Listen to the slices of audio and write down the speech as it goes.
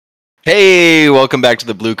Hey, welcome back to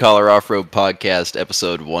the Blue Collar Off-Road Podcast,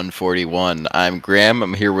 episode 141. I'm Graham.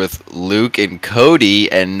 I'm here with Luke and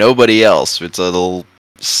Cody and nobody else. It's a little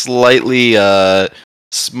slightly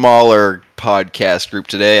smaller podcast group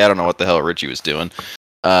today. I don't know what the hell Richie was doing.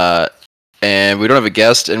 And we don't have a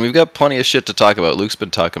guest, and we've got plenty of shit to talk about. Luke's been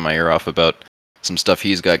talking my ear off about some stuff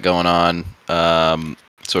he's got going on,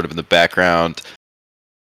 sort of in the background.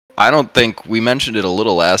 I don't think we mentioned it a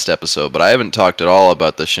little last episode, but I haven't talked at all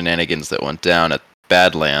about the shenanigans that went down at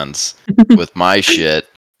Badlands with my shit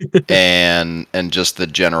and just the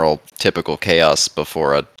general typical chaos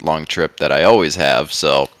before a long trip that I always have.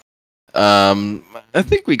 So, I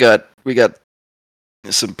think we got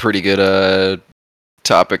some pretty good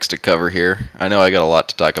topics to cover here. I know I got a lot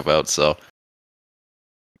to talk about, so.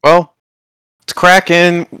 Well, let's crack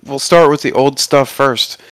in. We'll start with the old stuff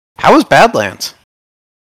first. How was Badlands?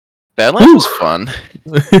 Badlands was fun.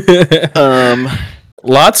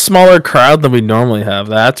 Lot smaller crowd than we normally have,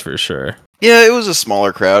 that's for sure. Yeah, it was a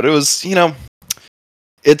smaller crowd. It was,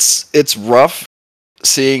 it's rough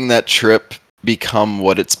seeing that trip become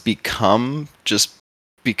what it's become, just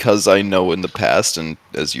because I know in the past, and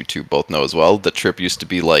as you two both know as well, the trip used to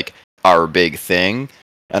be like our big thing.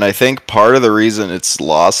 And I think part of the reason it's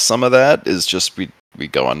lost some of that is just we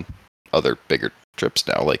go on other bigger trips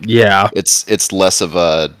now. Like, yeah, it's less of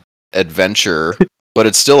a adventure, but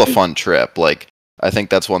it's still a fun trip. Like, I think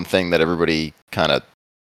that's one thing that everybody kind of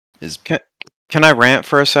is. Can I rant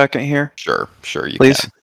for a second here? Sure, you please. can.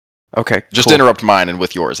 Okay, just cool. Interrupt mine, and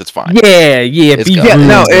with yours, it's fine. Yeah.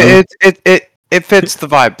 No, it fits the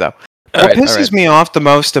vibe though. What pisses right. me off the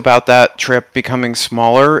most about that trip becoming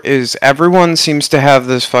smaller is everyone seems to have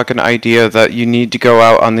this fucking idea that you need to go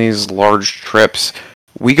out on these large trips.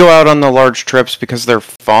 We go out on the large trips because they're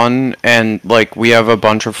fun, and like we have a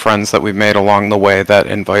bunch of friends that we've made along the way that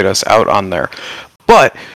invite us out on there.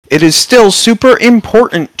 But it is still super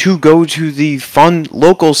important to go to the fun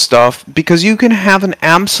local stuff because you can have an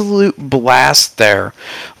absolute blast there.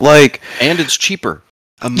 Like, and it's cheaper.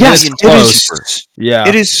 Yes, it is. Cheaper. Yeah,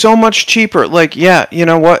 it is so much cheaper. Like, yeah, you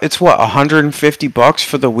know what? It's what, $150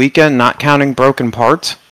 for the weekend, not counting broken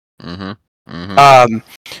parts.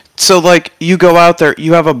 So like you go out there,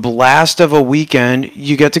 you have a blast of a weekend,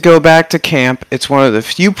 you get to go back to camp. It's one of the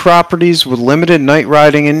few properties with limited night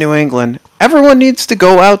riding in New England. Everyone needs to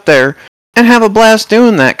go out there and have a blast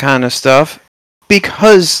doing that kind of stuff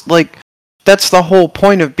because like that's the whole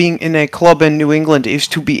point of being in a club in New England is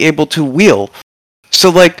to be able to wheel.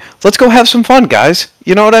 So like let's go have some fun, guys.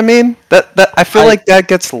 You know what I mean? That I feel like that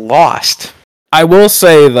gets lost. I will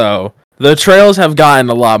say though, the trails have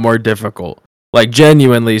gotten a lot more difficult. Like,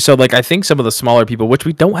 genuinely. So, like, I think some of the smaller people, which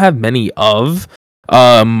we don't have many of,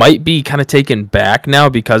 might be kind of taken back now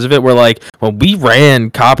because of it. We're like, when we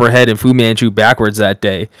ran Copperhead and Fu Manchu backwards that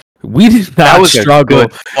day, we did not struggle. A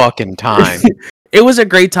good fucking time. It was a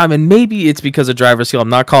great time, and maybe it's because of driver skill. I'm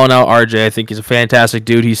not calling out RJ. I think he's a fantastic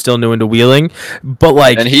dude. He's still new into wheeling. But,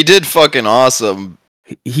 like... And he did fucking awesome.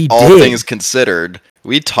 All things considered.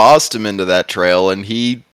 We tossed him into that trail, and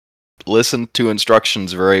he listened to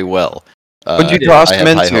instructions very well. Would you toss him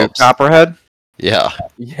into Copperhead? Yeah.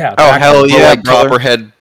 Oh, hell yeah, like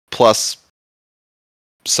Copperhead plus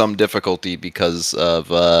some difficulty because of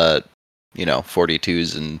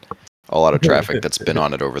 42s and a lot of traffic that's been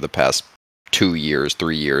on it over the past 3 years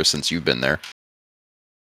since you've been there.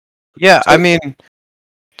 Yeah, I mean,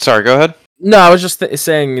 sorry, go ahead. No, I was just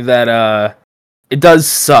saying that it does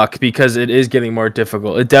suck because it is getting more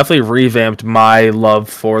difficult. It definitely revamped my love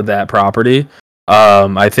for that property.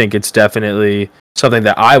 I think it's definitely something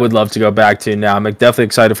that I would love to go back to now. I'm definitely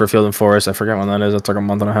excited for Field and Forest. I forget when that is. It's like a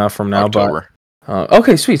month and a half from now. October. But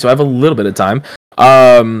okay, sweet. So I have a little bit of time.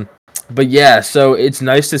 But yeah, so it's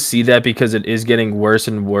nice to see that because it is getting worse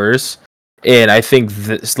and worse. And I think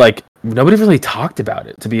this, like, nobody really talked about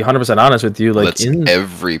it, to be 100% honest with you. Like,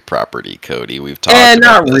 every property, Cody. We've talked about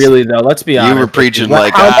not this. really, though. Let's be honest. You were preaching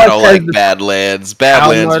like, I don't like Badlands.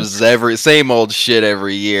 Badlands was same old shit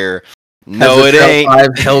every year. No, it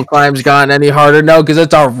ain't. Hill climbs gotten any harder? No, because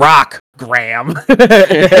it's a rock, Graham. What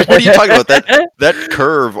are you talking about? That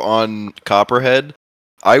curve on Copperhead,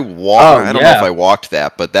 I walked. I don't know if I walked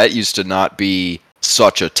that, but that used to not be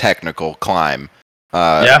such a technical climb.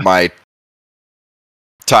 My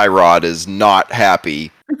tie rod is not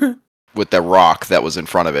happy with the rock that was in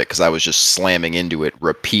front of it because I was just slamming into it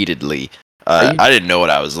repeatedly. I didn't know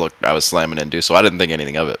what I was slamming into, so I didn't think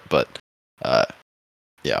anything of it. But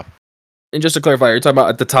yeah. And just to clarify, are you talking about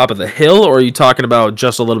at the top of the hill, or are you talking about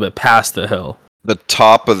just a little bit past the hill? The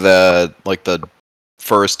top of the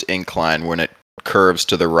first incline when it curves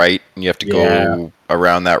to the right, and you have to go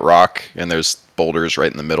around that rock, and there's boulders right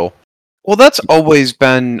in the middle. Well, that's always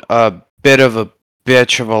been a bit of a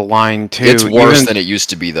bitch of a line too. It's worse than it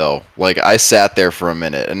used to be, though. Like, I sat there for a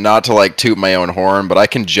minute, and not to like toot my own horn, but I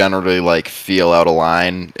can generally like feel out a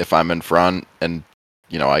line if I'm in front, and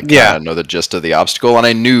I kind of know the gist of the obstacle, and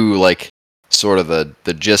I knew like sort of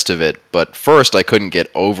the gist of it. But first, I couldn't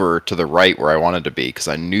get over to the right where I wanted to be because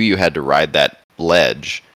I knew you had to ride that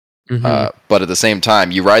ledge. But at the same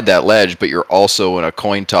time, you ride that ledge, but you're also in a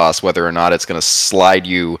coin toss whether or not it's going to slide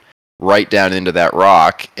you right down into that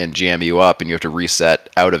rock and jam you up, and you have to reset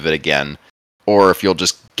out of it again, or if you'll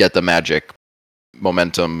just get the magic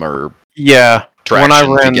momentum or traction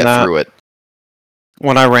to get through it.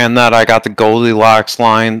 When I ran that, I got the Goldilocks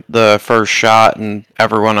line the first shot, and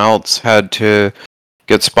everyone else had to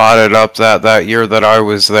get spotted up that year that I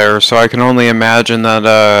was there. So I can only imagine that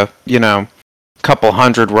a couple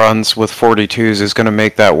hundred runs with 42s is going to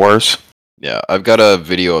make that worse. Yeah, I've got a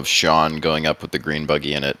video of Sean going up with the green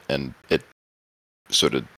buggy in it, and it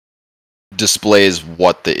sort of displays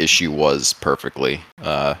what the issue was perfectly.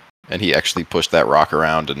 And he actually pushed that rock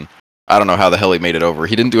around, and I don't know how the hell he made it over.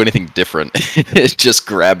 He didn't do anything different. It just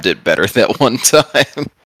grabbed it better that one time.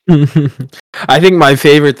 I think my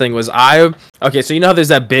favorite thing was okay, so how there's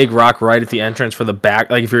that big rock right at the entrance for the back,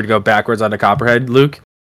 like if you were to go backwards onto Copperhead, Luke?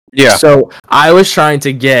 Yeah. So I was trying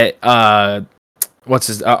to get RJ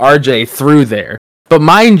through there. But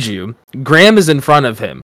mind you, Graham is in front of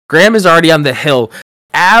him. Graham is already on the hill,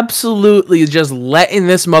 absolutely just letting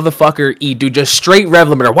this motherfucker eat, dude. Just straight rev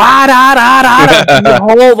limiter. The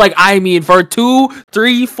whole, for 2,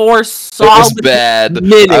 3, 4 solid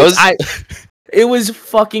minutes. It was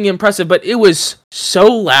fucking impressive, but it was so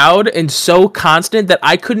loud and so constant that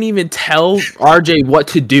I couldn't even tell RJ what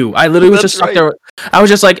to do. I literally was just stuck there. I was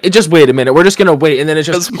just like, just wait a minute. We're just going to wait. And then it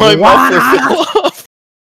just... my muffler fell off.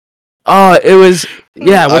 It was...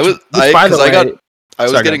 Yeah. I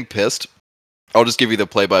was getting pissed. I'll just give you the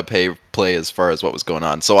play as far as what was going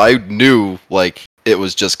on. So I knew, it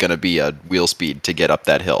was just going to be a wheel speed to get up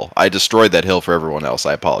that hill. I destroyed that hill for everyone else.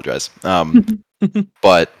 I apologize.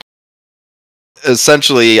 But...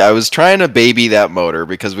 essentially, I was trying to baby that motor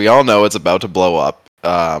because we all know it's about to blow up.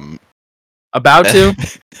 About to?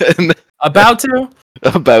 About to?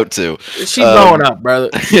 About to. She's blowing up, brother.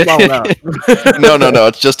 She's blowing up. No.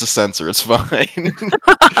 It's just a sensor. It's fine.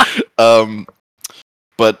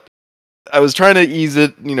 But I was trying to ease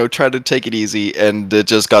it, try to take it easy, and it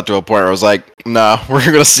just got to a point where I was like, nah, we're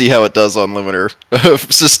going to see how it does on limiter,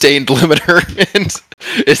 sustained limiter, and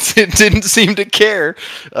it didn't seem to care.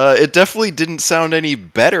 It definitely didn't sound any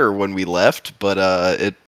better when we left, but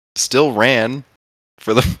it still ran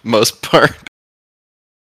for the most part.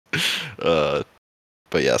 But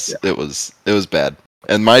yes, yeah. It was bad.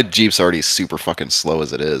 And my Jeep's already super fucking slow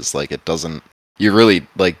as it is. It doesn't... You really,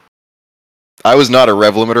 I was not a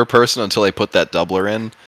rev limiter person until I put that doubler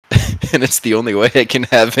in, and it's the only way I can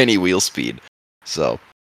have any wheel speed. So.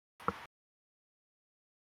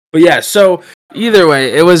 But yeah, so either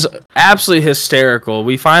way, it was absolutely hysterical.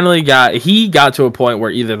 He got to a point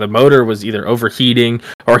where either the motor was either overheating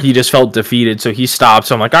or he just felt defeated, so he stopped.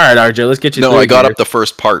 So I'm like, all right, RJ, let's get you through. No, I got up the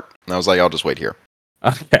first part, and I was like, I'll just wait here.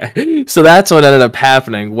 Okay, so that's what ended up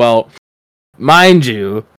happening. Well, mind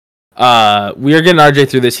you, we are getting RJ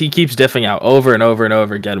through this. He keeps diffing out over and over and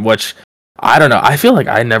over again, which I don't know. I feel like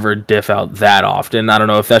I never diff out that often. I don't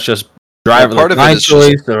know if that's just driver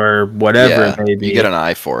choice or whatever it may be. You get an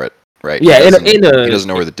eye for it, right? Yeah, he doesn't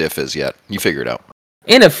know where the diff is yet. You figure it out.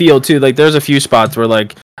 In a field too, there's a few spots where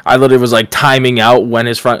I literally was timing out when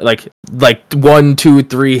his front 1, 2,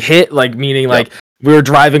 3 hit, meaning we were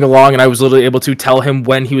driving along and I was literally able to tell him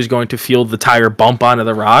when he was going to feel the tire bump onto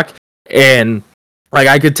the rock, and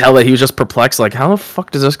I could tell that he was just perplexed. How the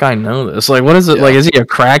fuck does this guy know this? What is it? Yeah. Is he a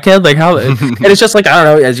crackhead? How? And it's just I don't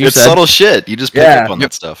know. As you said, it's subtle shit. You just pick up on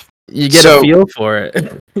that stuff. You get a feel for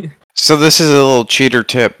it. So this is a little cheater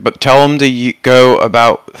tip, but tell him to go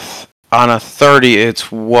about on a 30. It's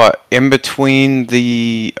in between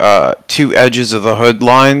the 2 edges of the hood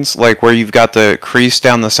lines, where you've got the crease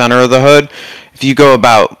down the center of the hood. If you go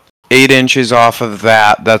about 8 inches off of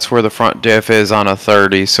that, that's where the front diff is on a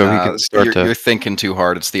 30, so he can start You're thinking too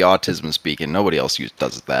hard. It's the autism speaking. Nobody else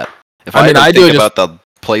does that. If I think about the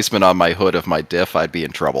placement on my hood of my diff, I'd be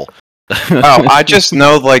in trouble. I just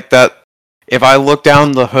know that if I look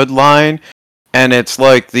down the hood line and it's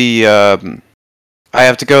I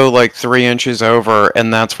have to go 3 inches over,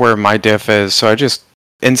 and that's where my diff is. So I just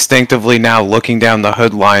instinctively now, looking down the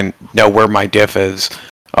hood line, know where my diff is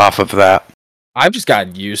off of that. I've just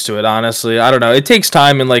gotten used to it, honestly. I don't know. It takes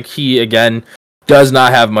time, and he again does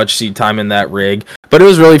not have much seat time in that rig. But it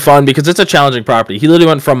was really fun because it's a challenging property. He literally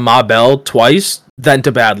went from Ma Bell twice, then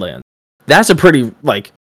to Badlands. that's a pretty,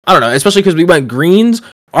 like, I don't know, especially because we went greens,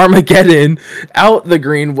 Armageddon, out the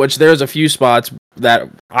green, which there's a few spots that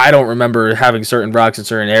I don't remember having certain rocks in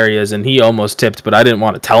certain areas, and he almost tipped, but I didn't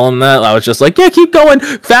want to tell him that. I was just like, yeah, keep going,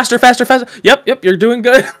 faster, faster, faster. Yep, you're doing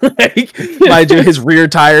good. Like, mind you, his rear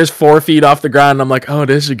tire's 4 feet off the ground, and I'm like, oh,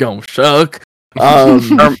 this is going shook.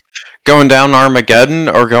 Going down Armageddon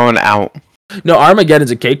or going out? No,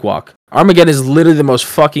 Armageddon's a cakewalk. Armageddon is literally the most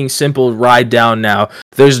fucking simple ride down now.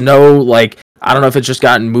 There's no, like, I don't know if it's just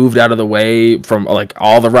gotten moved out of the way from, like,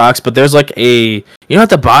 all the rocks, but there's, like, at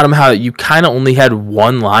the bottom how you kind of only had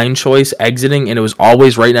one line choice exiting, and it was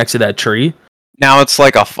always right next to that tree. Now it's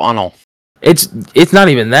like a funnel. It's not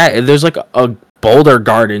even that. There's, like, a boulder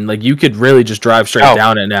garden. Like, you could really just drive straight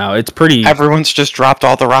down it now. It's pretty... Everyone's just dropped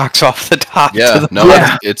all the rocks off the top. Yeah,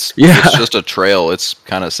 it's just a trail. It's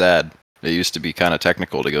kind of sad. It used to be kind of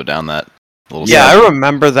technical to go down that little section. I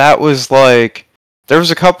remember that was like... There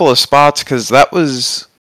was a couple of spots, because that was...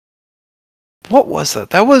 What was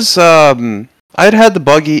that? That was, I'd had the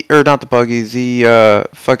buggy, or not the buggy, the,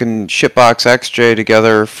 fucking shitbox XJ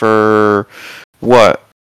together for, what?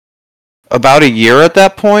 About a year at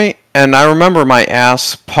that point, and I remember my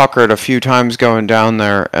ass puckered a few times going down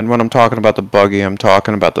there, and when I'm talking about the buggy, I'm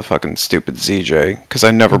talking about the fucking stupid ZJ, because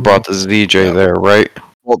I never brought the ZJ there, right?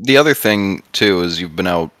 Well, the other thing, too, is you've been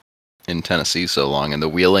out in Tennessee so long, and the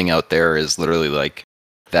wheeling out there is literally like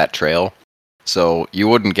that trail. So you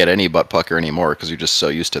wouldn't get any butt pucker anymore because you're just so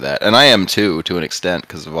used to that. And I am, too, to an extent,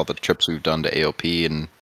 because of all the trips we've done to AOP and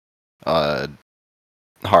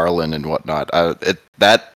Harlan and whatnot.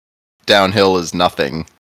 That downhill is nothing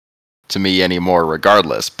to me anymore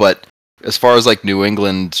regardless. But as far as like New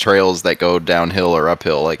England trails that go downhill or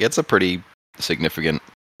uphill, like it's a pretty significant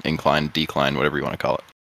incline, decline, whatever you want to call it.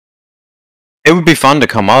 It would be fun to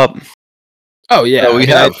come up. Oh yeah, we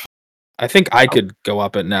have. I think I could go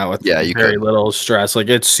up it now with very little stress. Like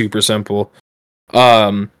it's super simple.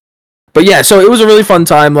 But yeah, so it was a really fun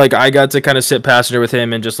time. Like I got to kind of sit passenger with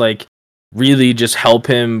him and just like really just help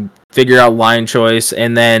him figure out line choice.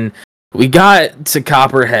 And then we got to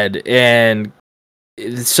Copperhead, and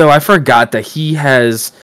so I forgot that he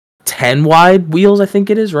has 10 wide wheels. I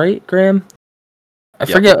think it is, right, Graham? I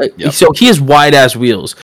forget. Yep. So he has wide ass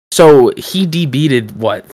wheels. So he DB'd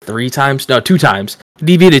what, 3 times? No, 2 times.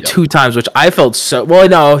 DB'd 2 times, which I felt so. Well,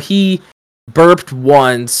 no, he burped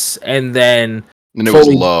once and then. And it was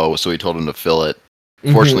low, so he told him to fill it.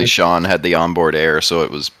 Fortunately, Sean had the onboard air, so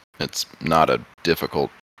it's not a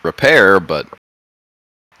difficult repair, but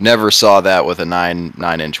never saw that with a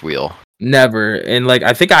 9-inch wheel. Never. And like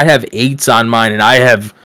I think I have 8s on mine, and I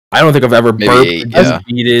don't think I've ever burped, 8,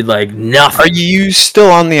 DB'd like nothing. Are you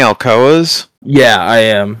still on the Alcoas? Yeah, I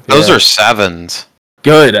am. Those are 7s.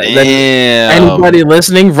 Good. Damn. Anybody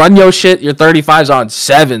listening, run your shit. Your 35s on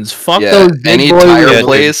 7s. Fuck those big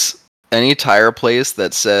boys. Any tire place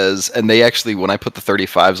that says, and they actually, when I put the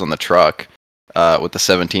 35s on the truck with the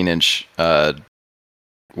 17-inch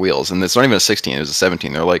wheels, and it's not even a 16, it was a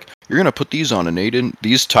 17. They're like, you're gonna put these on an 8-inch,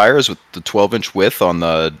 these tires with the 12-inch width on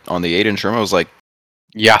the 8-inch rim. I was like,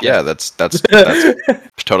 yeah, that's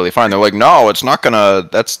totally fine. They're like, no, it's not gonna.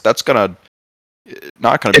 That's gonna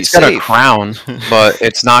not gonna be safe. It's gonna crown, but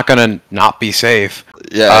it's not gonna not be safe.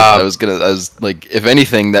 Yeah, I was like, if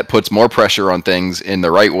anything, that puts more pressure on things in the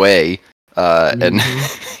right way. And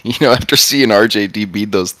after seeing RJD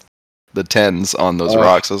beat the 10s on those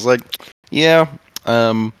rocks, I was like, yeah,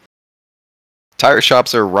 tire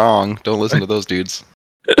shops are wrong. Don't listen to those dudes.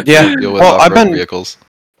 Yeah, deal with off-road vehicles.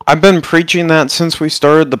 I've been preaching that since we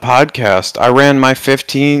started the podcast. I ran my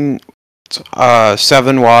 15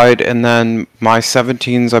 7 wide, and then my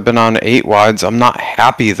 17s I've been on 8 wides. I'm not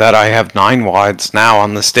happy that I have 9 wides now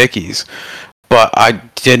on the stickies, but I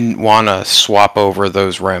didn't want to swap over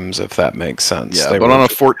those rims, if that makes sense. Yeah, but on a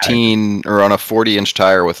 14 or on a 40-inch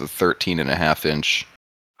tire with a 13.5-inch,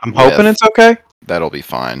 I'm hoping it's okay. That'll be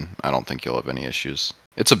fine. I don't think you'll have any issues.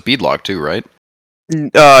 It's a beadlock too, right?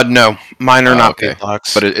 No, mine are not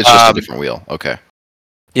beadlocks. But it's just a different wheel. Okay.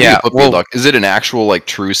 Yeah. Beadlock. Is it an actual like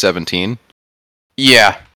true 17?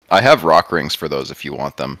 Yeah. I have rock rings for those if you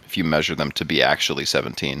want them. If you measure them to be actually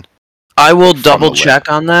 17. I will double check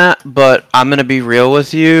on that, but I'm gonna be real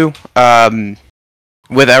with you.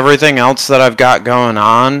 With everything else that I've got going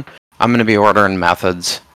on, I'm gonna be ordering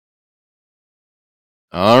methods.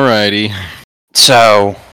 Alrighty.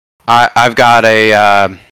 So, I've got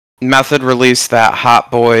a method release that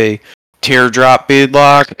Hot Boy teardrop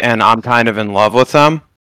beadlock, and I'm kind of in love with them.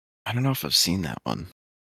 I don't know if I've seen that one.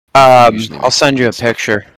 I'll send you a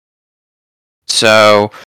picture.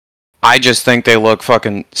 So, I just think they look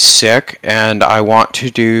fucking sick, and I want to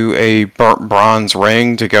do a burnt bronze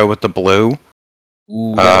ring to go with the blue.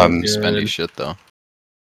 Ooh, that Um, looks Spendy good. shit though.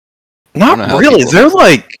 Not how really.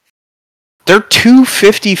 people- They're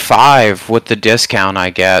 $255 with the discount I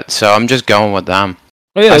get, so I'm just going with them.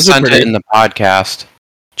 Oh yeah, I those are sent pretty. it in the podcast Are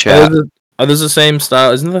chat. those the same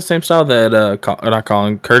style? Isn't it the same style that not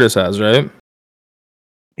Colin Curtis has, right?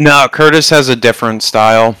 No, Curtis has a different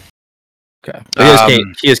style. Okay, but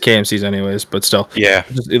he has KMCs anyways, but still, Yeah,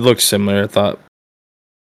 it looks similar. I thought.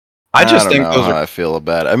 I just don't think know those how are. I feel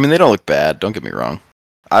about it. I mean, they don't look bad. Don't get me wrong.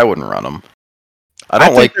 I wouldn't run them. I I don't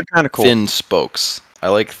think like they're kind of cool. thin spokes. I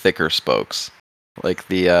like thicker spokes. Like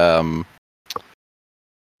the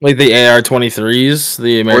Like the AR-23s,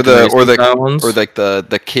 the American Racing style ones, or like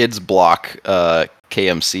the kids block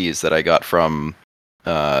KMCs that I got from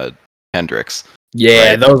Hendrix. yeah,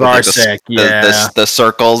 right? those With, are like, sick. Yeah, the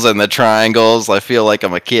circles and the triangles. I feel like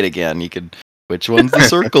I'm a kid again. You could, which one's the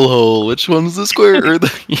circle hole? Which one's the square? Or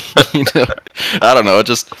the, I don't know. It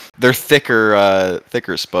just they're thicker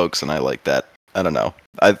spokes, and I like that. I don't know.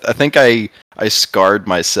 I think I scarred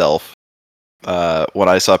myself when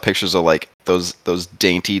I saw pictures of like those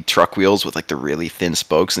dainty truck wheels with like the really thin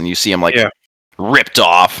spokes, and you see them like ripped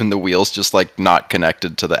off, and the wheels just like not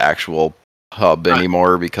connected to the actual hub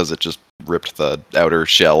anymore because it just ripped the outer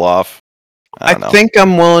shell off. I don't know. think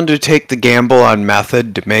I'm willing to take the gamble on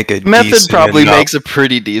Method to make a Method decent probably enough. makes a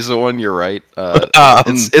pretty decent one. You're right.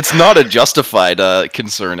 It's not a justified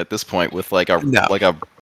concern at this point with like a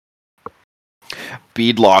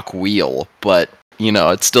beadlock wheel, but you know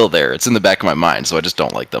it's still there. It's in the back of my mind, so I just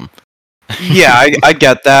don't like them. Yeah, I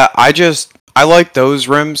get that. I like those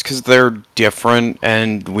rims because they're different,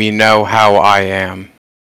 and we know how I am.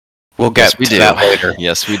 We'll get to that later.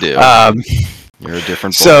 Yes, we do. You're a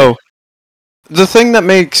different boy. So, the thing that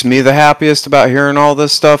makes me the happiest about hearing all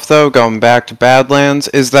this stuff, though, going back to Badlands,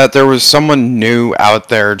 is that there was someone new out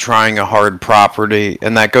there trying a hard property,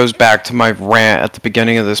 and that goes back to my rant at the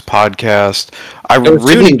beginning of this podcast. there was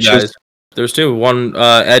two guys. There's two. One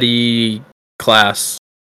Eddie Class.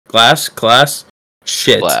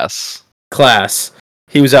 Shit. Class.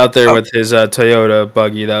 He was out there with his Toyota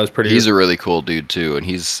buggy. That was pretty. He's a really cool dude too, and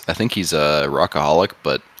I think he's a rockaholic,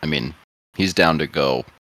 but I mean, he's down to go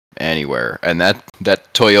anywhere, and that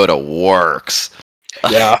Toyota works.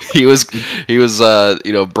 Yeah. he was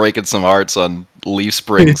breaking some hearts on leaf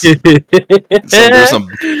springs. So there's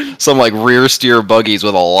some like rear steer buggies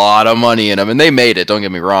with a lot of money in them, and they made it. Don't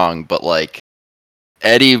get me wrong, but like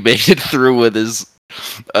Eddie made it through with his.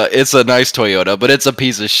 It's a nice Toyota, but it's a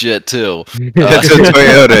piece of shit too. It's a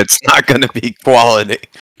Toyota. It's not going to be quality.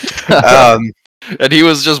 And he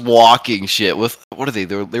was just walking shit with what are they?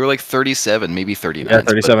 They were like 37, maybe 39. Yeah,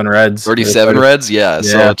 37 Reds. 37 Reds, yeah.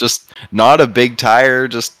 So just not a big tire,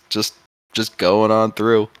 just going on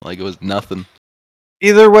through like it was nothing.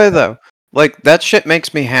 Either way, though, like that shit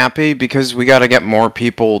makes me happy because we got to get more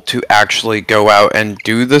people to actually go out and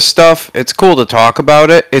do this stuff. It's cool to talk about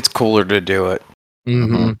it. It's cooler to do it.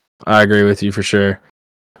 Mm-hmm. I agree with you for sure.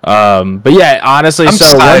 But yeah, honestly, I'm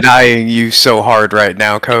side-eyeing you so hard right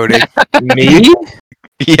now, Cody. Me?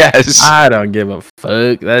 Yes. I don't give a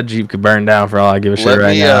fuck. That Jeep could burn down for all I give a shit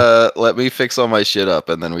right now. Let me fix all my shit up,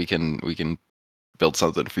 and then we can build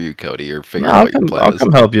something for you, Cody, or figure out what your plan I'll is.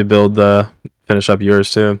 come help you finish up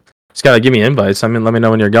yours too. Just gotta give me invites. I mean, let me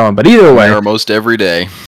know when you're going. But either way, almost every day.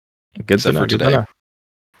 Good except for today.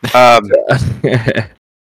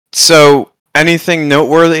 So, anything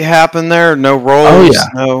noteworthy happened there? No rolls?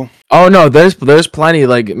 No. Oh no, there's plenty.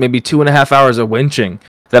 Like maybe 2.5 hours of winching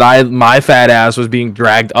that my fat ass was being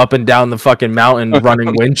dragged up and down the fucking mountain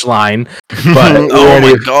running winch line. But oh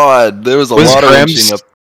my god, there was a lot of Graham's... winching up.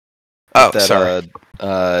 Oh, sorry.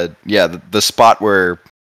 The spot where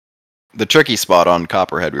the tricky spot on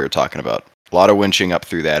Copperhead we were talking about. A lot of winching up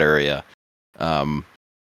through that area.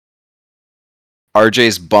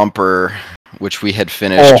 RJ's bumper, which we had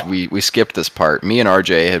finished, we skipped this part. Me and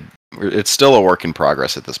RJ it's still a work in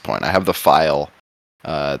progress at this point. I have the file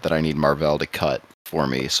that I need Marvell to cut for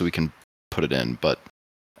me so we can put it in. But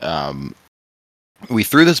we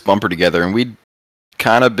threw this bumper together, and we'd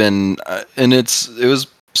kind of been, and it was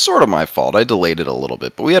sort of my fault. I delayed it a little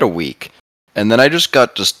bit, but we had a week, and then I just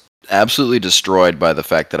got absolutely destroyed by the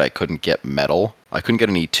fact that I couldn't get metal. I couldn't get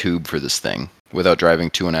any tube for this thing without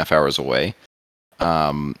driving 2.5 hours away.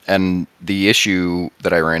 And the issue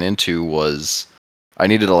that I ran into was I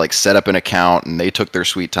needed to like set up an account, and they took their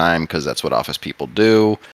sweet time because that's what office people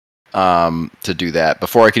do. To do that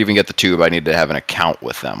before I could even get the tube, I needed to have an account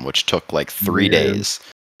with them, which took like 3 days.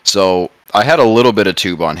 So I had a little bit of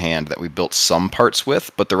tube on hand that we built some parts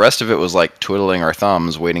with, but the rest of it was like twiddling our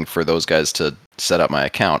thumbs, waiting for those guys to set up my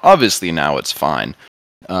account. Obviously now it's fine,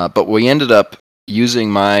 but we ended up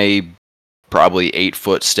using my probably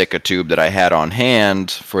 8-foot stick of tube that I had on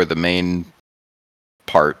hand for the main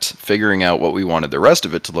part, figuring out what we wanted the rest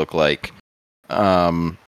of it to look like.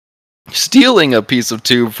 Stealing a piece of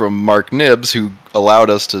tube from Mark Nibbs, who allowed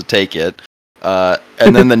us to take it.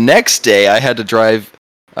 And then the next day I had to drive,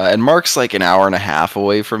 and Mark's like an hour and a half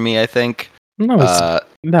away from me, I think. No,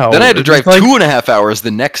 no. Then I had to drive 2.5 hours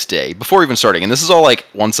the next day before even starting. And this is all like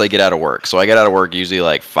once I get out of work. So I get out of work usually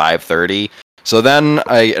like 5:30. So then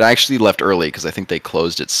I actually left early because I think they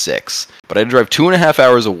closed at 6. But I had to drive 2.5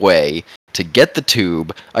 hours away to get the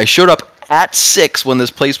tube. I showed up at 6 when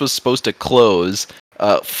this place was supposed to close.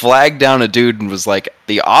 Flagged down a dude and was like,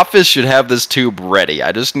 the office should have this tube ready.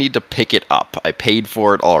 I just need to pick it up. I paid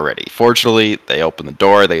for it already. Fortunately, they opened the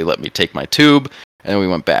door. They let me take my tube, and we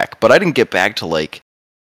went back. But I didn't get back till like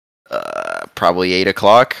probably 8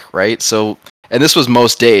 o'clock, right? So, and this was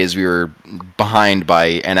most days. We were behind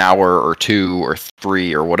by an hour or 2 or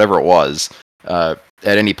 3 or whatever it was at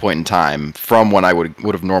any point in time from when I would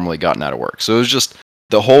have normally gotten out of work. So it was just,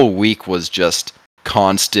 the whole week was just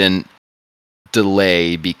constant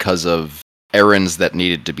delay because of errands that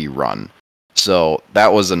needed to be run. So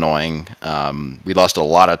that was annoying. We lost a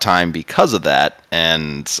lot of time because of that,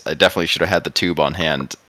 and I definitely should have had the tube on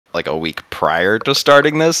hand like a week prior to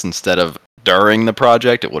starting this instead of during the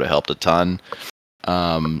project. It would have helped a ton.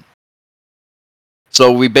 So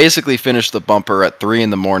we basically finished the bumper at 3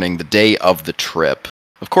 in the morning the day of the trip.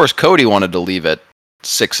 Of course, Cody wanted to leave at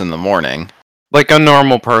 6 in the morning. Like a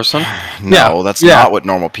normal person? No, that's not what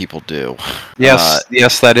normal people do. Yes,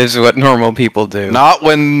 yes, that is what normal people do. Not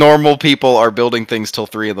when normal people are building things till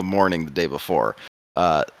 3 in the morning the day before.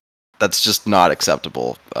 That's just not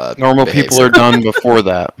acceptable. Normal people are done before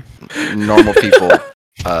that. Normal people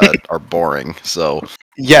are boring. So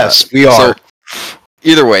yes, we are. So,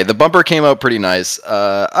 either way, the bumper came out pretty nice.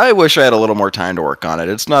 I wish I had a little more time to work on it.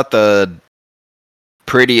 It's not the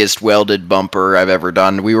prettiest welded bumper I've ever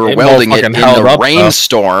done. We were welding it in the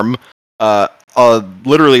rainstorm.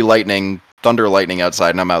 Literally thunder lightning outside,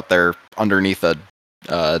 and I'm out there underneath a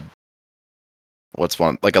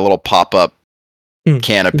like a little pop-up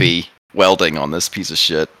canopy welding on this piece of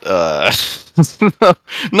shit.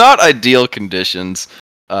 Not ideal conditions.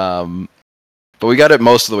 But we got it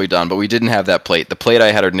most of the way done, but we didn't have that plate. The plate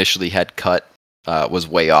I had initially had cut was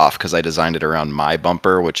way off because I designed it around my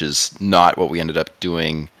bumper, which is not what we ended up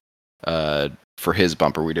doing for his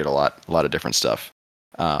bumper. We did a lot of different stuff.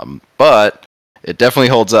 But it definitely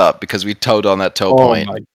holds up because we towed on that tow point.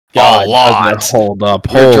 My God, a lot. Hold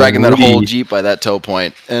up. We were dragging that whole Jeep by that tow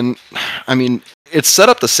point. And I mean, it's set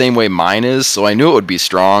up the same way mine is, so I knew it would be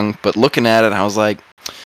strong, but looking at it, I was like,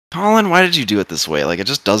 Colin, why did you do it this way? Like, it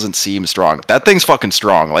just doesn't seem strong. That thing's fucking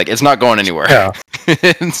strong. Like, it's not going anywhere. Yeah.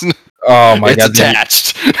 Oh my God. It's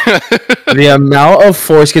attached. The amount of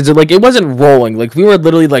force, kids, like, it wasn't rolling. Like, we were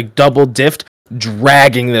literally, like, double diffed,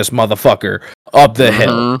 dragging this motherfucker up the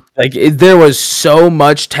hill. Like, there was so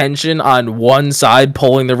much tension on one side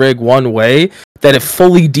pulling the rig one way that it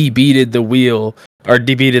fully debeated the wheel, or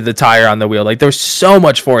debeated the tire on the wheel. Like, there was so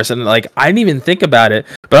much force, and, like, I didn't even think about it,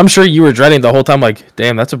 but I'm sure you were dreading the whole time, like,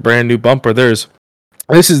 damn, that's a brand new bumper. This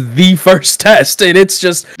is the first test, and it's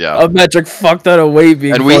just a metric fuck ton of weight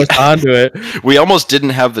being forced onto it. We almost didn't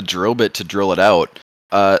have the drill bit to drill it out.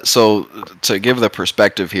 So to give the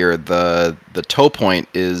perspective here, the tow point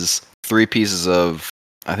is 3 pieces of,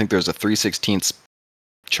 I think there's a 3/16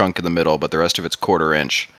 chunk in the middle, but the rest of it's 1/4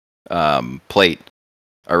 inch plate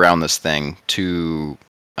around this thing to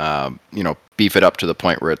beef it up to the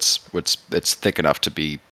point where it's thick enough to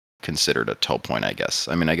be considered a tow point, I guess.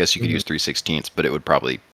 I mean, I guess you could use 3/16, but it would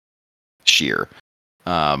probably shear.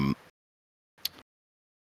 Where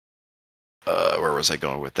was I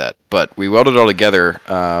going with that? But we welded it all together,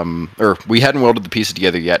 or we hadn't welded the pieces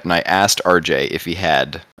together yet, and I asked RJ if he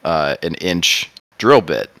had an inch drill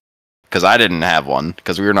bit, because I didn't have one,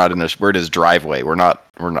 because we're in his driveway.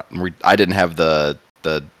 I didn't have the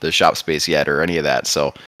shop space yet or any of that,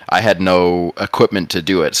 so I had no equipment to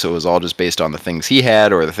do it, so it was all just based on the things he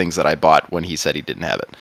had or the things that I bought when he said he didn't have it.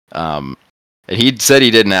 And he said he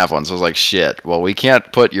didn't have one, so I was like, shit, well, we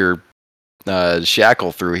can't put your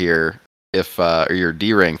shackle through here or your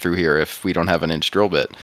D-ring through here if we don't have an inch drill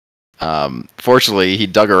bit. Fortunately, he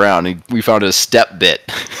dug around and we found a step bit,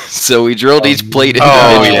 so we drilled each plate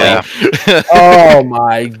individually. Oh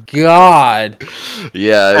my God!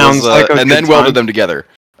 Yeah, it was, like and then welded them together.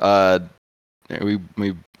 We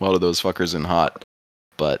welded those fuckers in hot,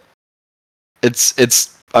 but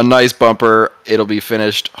it's a nice bumper. It'll be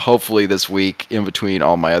finished hopefully this week in between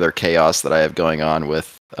all my other chaos that I have going on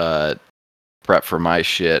with prep for my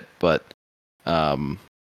shit. But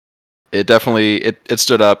it definitely it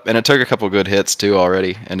stood up, and it took a couple good hits too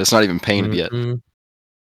already, and it's not even painted yet.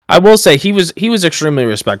 I will say he was extremely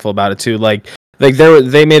respectful about it too. Like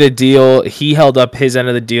they made a deal. He held up his end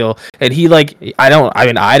of the deal, and he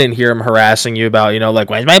I didn't hear him harassing you about like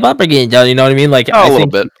when's my bumper getting done. You know what I mean? Like a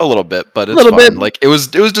little bit, but it's fine. Like it was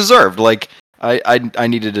deserved. Like I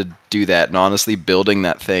needed to do that, and honestly, building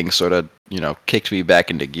that thing sort of kicked me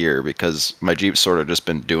back into gear because my Jeep's sort of just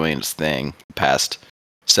been doing its thing the past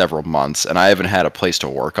several months, and I haven't had a place to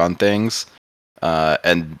work on things.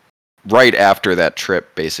 And right after that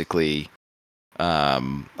trip, basically,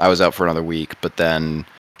 I was out for another week, but then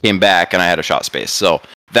came back and I had a shot space. So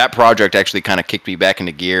that project actually kind of kicked me back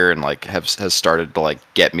into gear and has started to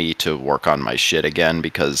get me to work on my shit again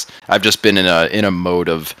because I've just been in a mode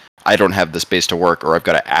of I don't have the space to work, or I've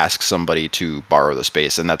got to ask somebody to borrow the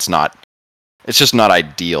space, and it's just not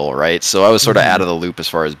ideal, right? So I was sort of out of the loop as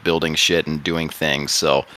far as building shit and doing things.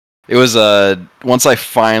 So it was once I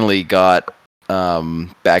finally got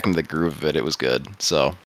back into the groove of it, it was good.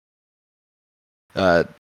 So it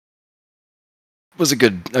was a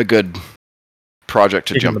good project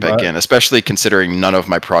to jump back in, especially considering none of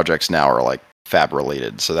my projects now are fab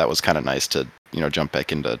related. So that was kind of nice to jump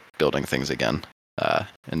back into building things again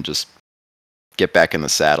and just get back in the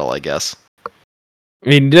saddle, I guess. I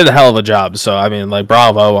mean, you did a hell of a job. So I mean,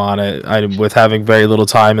 bravo on it. With having very little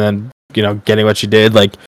time and then getting what you did,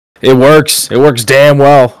 it works. It works damn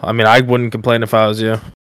well. I mean, I wouldn't complain if I was you.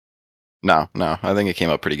 No, I think it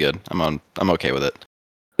came out pretty good. I'm okay with it.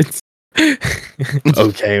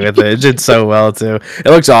 Okay with it. It did so well too. It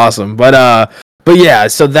looks awesome. But yeah,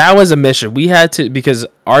 so that was a mission. We had to, because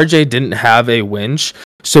RJ didn't have a winch,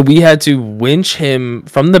 so we had to winch him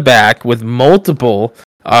from the back with multiple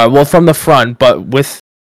from the front, but with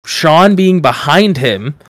Sean being behind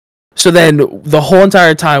him. So then the whole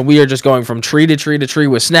entire time we are just going from tree to tree to tree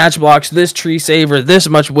with snatch blocks, this tree saver, this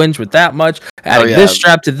much winch with that much, adding this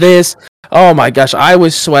strap to this. Oh my gosh, I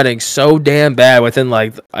was sweating so damn bad. Within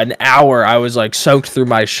an hour, I was soaked through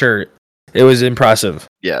my shirt. It was impressive.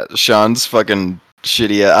 Yeah, Sean's fucking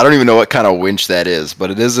shitty. I don't even know what kind of winch that is, but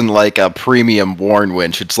it isn't a premium Warren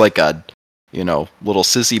winch. It's a, little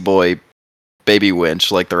sissy boy baby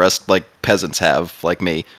winch like the rest, peasants have, like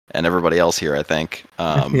me and everybody else here, I think.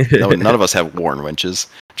 None of us have Warren winches,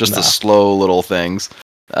 just the slow little things.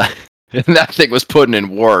 And that thing was putting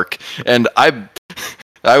in work, and I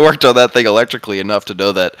worked on that thing electrically enough to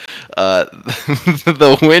know that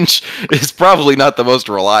the winch is probably not the most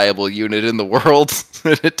reliable unit in the world.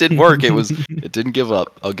 It did work. It didn't give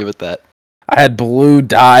up. I'll give it that. I had blue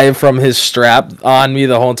dye from his strap on me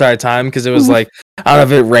the whole entire time because it was I don't know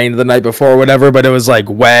if it rained the night before or whatever, but it was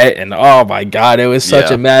wet, and oh my god, it was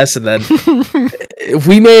such a mess. And then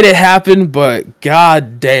we made it happen, but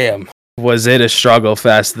god damn, was it a struggle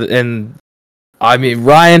fest. And I mean,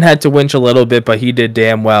 Ryan had to winch a little bit, but he did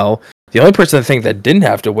damn well. The only person I think that didn't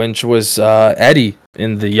have to winch was Eddie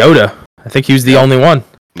in the Yoda. I think he was the only one.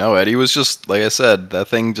 No, Eddie was just, like I said, that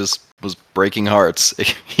thing just was breaking hearts.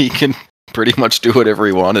 He can pretty much do whatever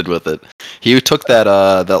he wanted with it. He took that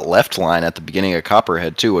left line at the beginning of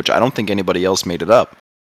Copperhead too, which I don't think anybody else made it up.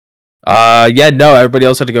 No, everybody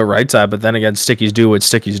else had to go right side, but then again, stickies do what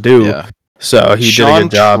stickies do. Yeah. So he did a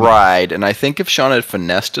good job. Sean tried, and I think if Sean had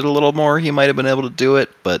finessed it a little more, he might have been able to do it,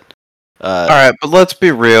 but... Alright, but let's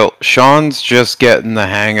be real. Sean's just getting the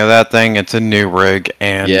hang of that thing. It's a new rig,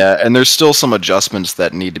 and... Yeah, and there's still some adjustments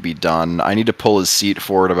that need to be done. I need to pull his seat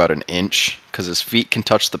forward about an inch, because his feet can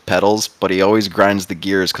touch the pedals, but he always grinds the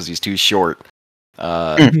gears because he's too short.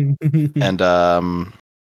 And the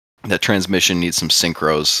transmission needs some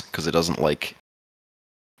synchros, because it doesn't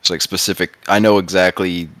it's specific. I know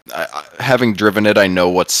exactly. Having driven it, I know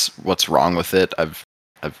what's wrong with it. I've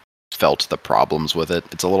felt the problems with it.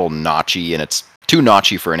 It's a little notchy, and it's too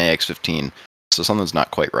notchy for an AX15. So something's not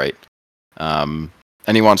quite right. And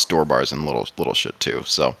he wants door bars and little shit too.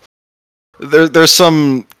 So there's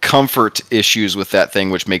some comfort issues with that thing,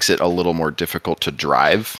 which makes it a little more difficult to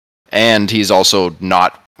drive. And he's also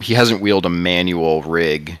he hasn't wheeled a manual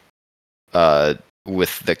rig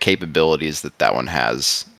with the capabilities that one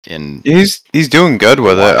has. He's doing good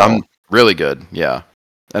with it. I'm really good, yeah.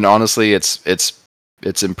 And honestly, it's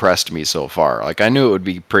impressed me so far. I knew it would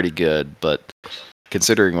be pretty good, but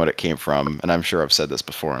considering what it came from, and I'm sure I've said this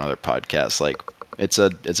before in other podcasts, it's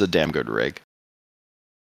a damn good rig.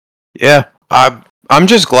 Yeah, I'm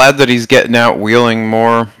just glad that he's getting out wheeling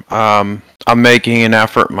more. I'm making an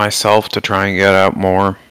effort myself to try and get out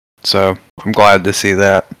more. So I'm glad to see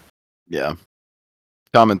that. Yeah.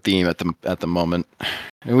 Common theme at the moment.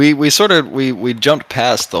 And we jumped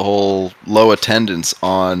past the whole low attendance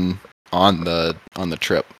on the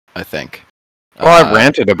trip, I think. Well, I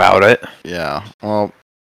ranted about it. Yeah. Well,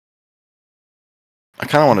 I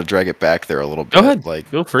kind of want to drag it back there a little bit. Go ahead. Like,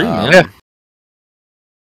 Feel free, man. Yeah.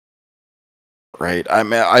 Right.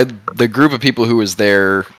 The group of people who was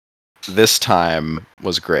there this time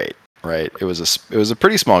was great. Right. It was a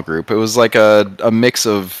pretty small group. It was like a mix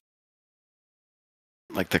of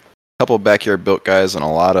like the couple of backyard built guys and a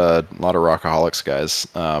lot of rockaholics guys.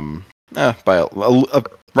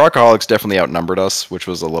 Rockaholics definitely outnumbered us, which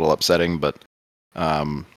was a little upsetting, but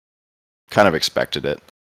kind of expected it.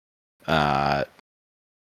 I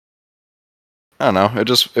don't know.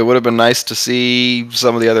 It would have been nice to see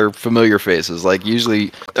some of the other familiar faces. Like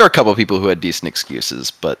usually there are a couple of people who had decent excuses,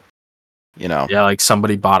 but you know. Yeah, like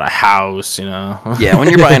somebody bought a house, you know. Yeah, when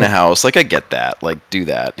you're buying a house, like I get that. Like do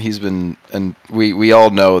that. He's been, and we all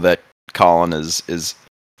know that Colin is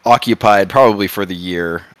occupied probably for the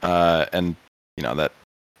year, and you know that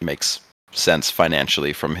makes sense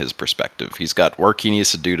financially from his perspective. He's got work he needs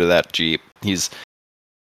to do to that Jeep. He's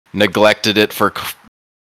neglected it for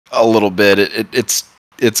a little bit.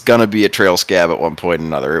 It's gonna be a trail scab at one point or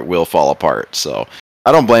another. It will fall apart. So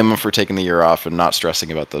I don't blame him for taking the year off and not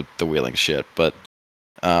stressing about the wheeling shit. But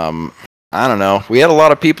I don't know. We had a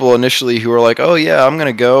lot of people initially who were like, "Oh yeah, I'm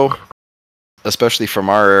gonna go," especially from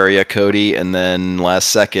our area, Cody, and then last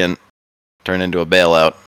second turned into a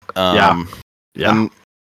bailout. Yeah. And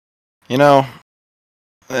you know,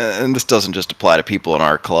 and this doesn't just apply to people in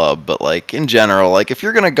our club, but like in general, like if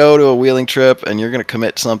you're gonna go to a wheeling trip and you're gonna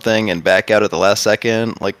commit something and back out at the last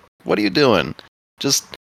second, like what are you doing? Just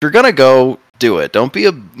if you're gonna go, do it. Don't be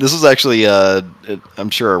a. This is actually, I'm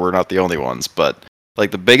sure we're not the only ones, but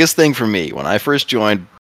like the biggest thing for me when I first joined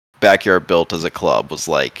Backyard Built as a club was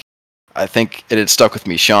like, I think it had stuck with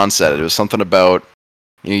me. Sean said it. It was something about.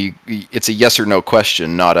 It's a yes or no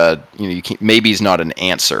question, not a, you can't, maybe's not an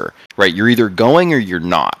answer, right? You're either going or you're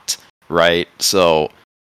not, right? So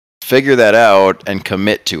figure that out and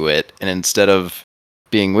commit to it. And instead of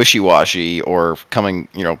being wishy-washy or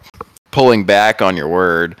pulling back on your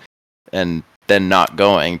word and then not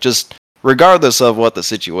going, just regardless of what the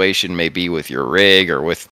situation may be with your rig or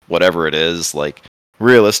with whatever it is, like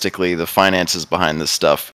realistically, the finances behind this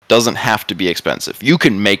stuff doesn't have to be expensive. You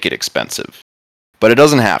can make it expensive. But it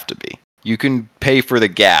doesn't have to be. You can pay for the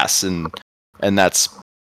gas and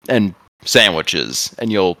sandwiches,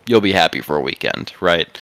 and you'll be happy for a weekend, right?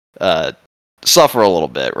 Suffer a little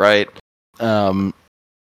bit, right?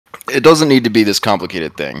 It doesn't need to be this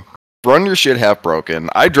complicated thing. Run your shit half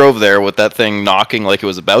broken. I drove there with that thing knocking like it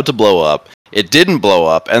was about to blow up. It didn't blow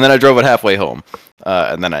up, and then I drove it halfway home,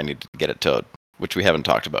 and then I needed to get it towed, which we haven't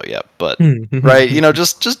talked about yet, but right,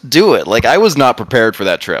 just do it. Like I was not prepared for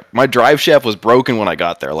that trip. My drive shaft was broken when I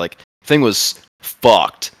got there. Like thing was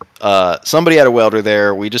fucked. Somebody had a welder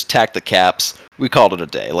there. We just tacked the caps. We called it a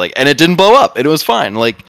day. Like, and it didn't blow up. It was fine.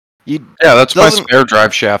 Like that's my spare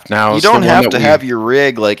drive shaft now. You don't have to have your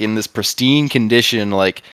rig like in this pristine condition,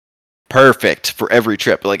 like perfect for every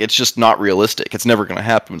trip. Like it's just not realistic. It's never gonna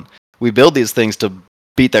happen. We build these things to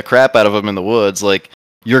beat the crap out of them in the woods. Like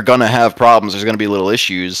you're gonna have problems. There's gonna be little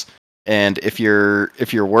issues, and if you're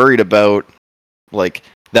worried about like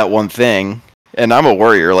that one thing, and I'm a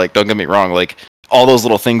worrier. Like, don't get me wrong. Like all those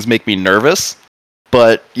little things make me nervous,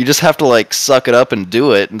 but you just have to like suck it up and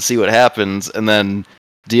do it and see what happens, and then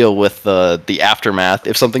deal with the aftermath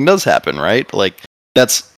if something does happen. Right? Like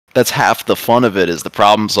that's half the fun of it is the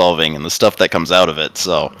problem solving and the stuff that comes out of it.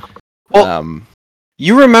 So,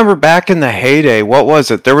 you remember back in the heyday, what was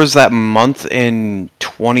it? There was that month in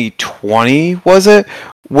 2020, was it?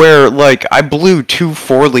 Where, like, I blew 2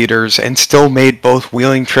 4-liters and still made both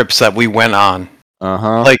wheeling trips that we went on.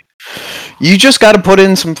 Uh-huh. Like, you just gotta put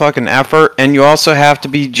in some fucking effort, and you also have to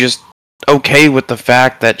be just okay with the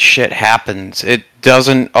fact that shit happens. It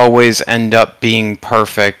doesn't always end up being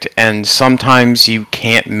perfect, and sometimes you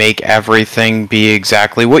can't make everything be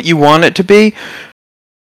exactly what you want it to be.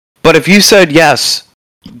 But if you said yes,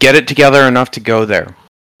 get it together enough to go there.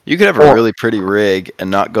 You could have a really pretty rig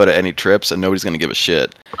and not go to any trips, and nobody's gonna give a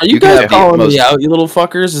shit. Are you guys calling me out, you little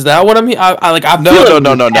fuckers? Is that what I'm? No. I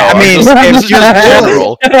mean,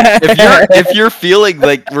 if you're feeling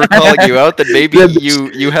like we're calling you out, then maybe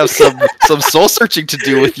you have some soul searching to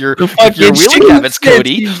do with your wheeling habits,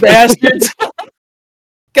 Cody. You bastards!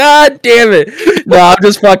 God damn it! No, I'm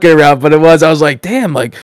just fucking around. But I was like, damn,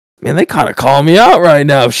 like. Man, they kind of call me out right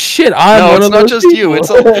now. Shit, it's not just you.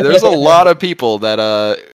 There's a lot of people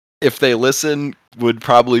that, if they listen, would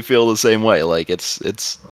probably feel the same way. Like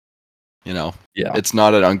it's You know, Yeah. it's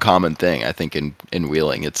not an uncommon thing. I think in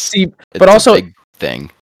wheeling, it's but also a big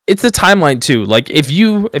thing. It's the timeline too. Like if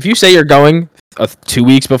you say you're going 2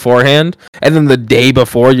 weeks beforehand, and then the day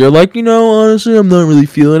before you're like, honestly, I'm not really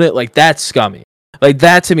feeling it. Like that's scummy. Like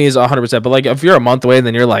that to me is 100%. But like if you're a month away and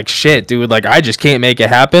then you're like, shit, dude, like I just can't make it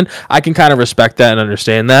happen. I can kind of respect that and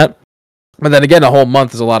understand that. But then again, a whole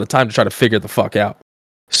month is a lot of time to try to figure the fuck out.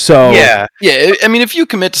 So yeah. I mean, if you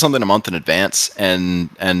commit to something a month in advance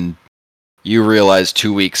and you realize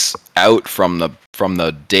 2 weeks out from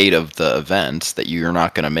the date of the event that you're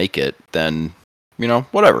not going to make it, then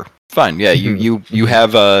whatever, fine. Yeah, you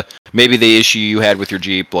have maybe the issue you had with your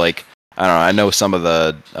Jeep. Like I don't know. I know some of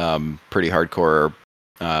the pretty hardcore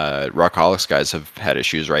Rockaholics guys have had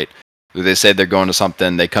issues. Right? They say they're going to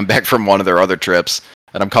something. They come back from one of their other trips.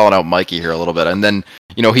 And I'm calling out Mikey here a little bit. And then,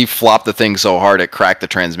 he flopped the thing so hard it cracked the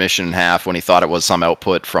transmission in half when he thought it was some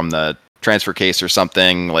output from the transfer case or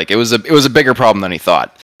something. Like it was a bigger problem than he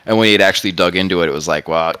thought. And when he had actually dug into it, it was like,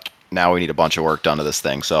 well, now we need a bunch of work done to this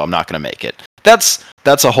thing, so I'm not going to make it. That's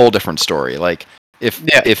a whole different story. Like if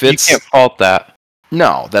it's, you can't fault that.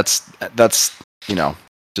 No, that's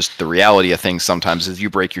just the reality of things. Sometimes is you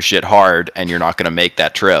break your shit hard and you're not going to make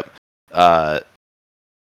that trip.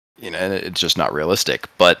 It's just not realistic.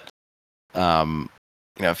 But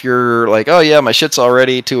if you're like, oh yeah, my shit's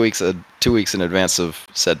already 2 weeks in advance of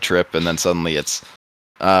said trip, and then suddenly it's,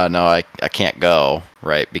 no, I can't go,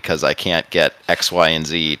 right, because I can't get X, Y, and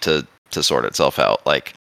Z to sort itself out.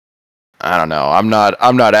 Like, I don't know. I'm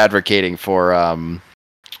not advocating for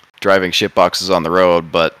driving shit boxes on the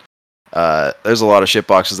road, but there's a lot of shit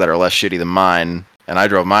boxes that are less shitty than mine, and I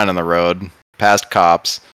drove mine on the road past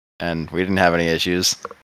cops, and we didn't have any issues.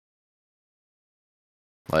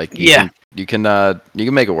 Like you can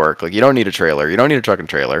make it work. Like you don't need a trailer. You don't need a truck and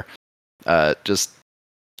trailer. Just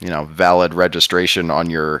valid registration on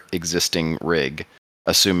your existing rig,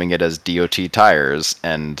 assuming it has DOT tires,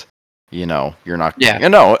 and you're not. Yeah.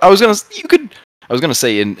 I was gonna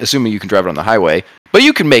say, assuming you can drive it on the highway, but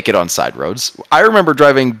you can make it on side roads. I remember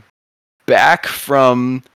driving back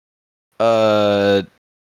from what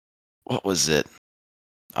was it?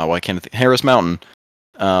 Oh, I can't think. Harris Mountain.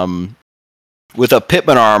 With a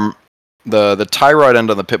pitman arm, the tie rod end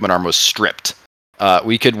on the pitman arm was stripped.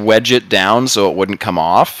 We could wedge it down so it wouldn't come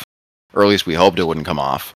off, or at least we hoped it wouldn't come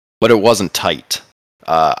off, but it wasn't tight.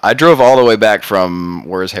 I drove all the way back from,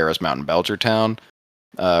 where's Harris Mountain, Belchertown,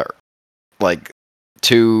 like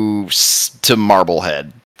to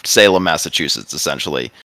Marblehead, Salem, Massachusetts,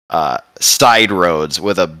 essentially. Side roads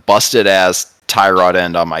with a busted ass tie rod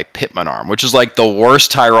end on my pitman arm, which is like the worst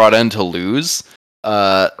tie rod end to lose.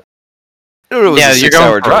 It was a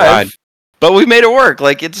 6-hour drive, but we made it work.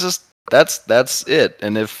 Like it's just that's it.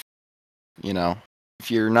 And if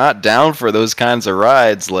you're not down for those kinds of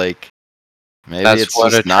rides, like maybe it's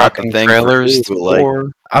just not the thing for you. Like,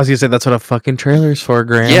 I was gonna say that's what a fucking trailer's for,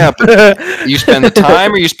 Graham. Yeah, but you spend the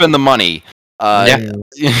time or you spend the money.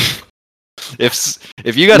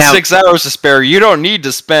 If you got 6 hours to spare, you don't need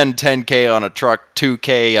to spend $10K on a truck,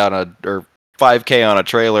 $2K or $5K on a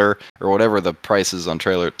trailer, or whatever the price is on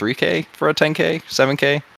trailer. $3K for a 10K,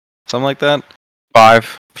 $7K, something like that.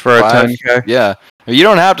 $5 for a 10K. Yeah, you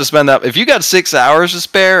don't have to spend that. If you got 6 hours to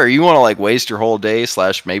spare, or you want to like waste your whole day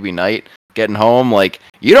 / maybe night getting home, like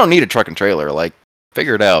you don't need a truck and trailer. Like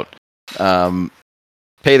figure it out.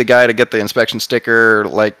 Pay the guy to get the inspection sticker.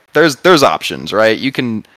 Like there's options, right? You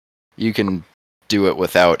can do it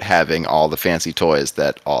without having all the fancy toys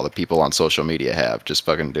that all the people on social media have. Just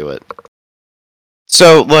fucking do it.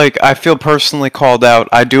 So, like, I feel personally called out.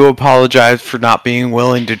 I do apologize for not being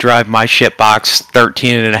willing to drive my shitbox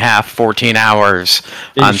 13 and a half, 14 hours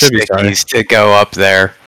on stickies to go up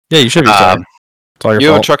there. Yeah, you should be sorry. You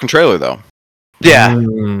have a truck and trailer, though. Yeah.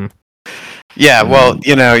 Yeah, well,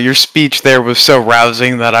 your speech there was so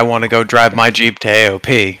rousing that I want to go drive my Jeep to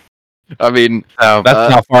AOP. I mean, that's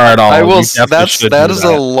not far at all. I will. That is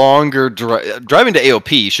a longer drive. Driving to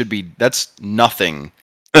AOP that's nothing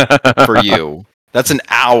for you. That's an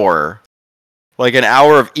hour. Like an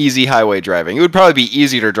hour of easy highway driving. It would probably be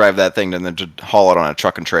easier to drive that thing than to haul it on a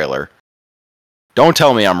truck and trailer. Don't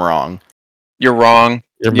tell me I'm wrong. You're wrong.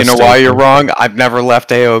 You know why you're wrong? I've never left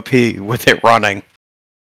AOP with it running.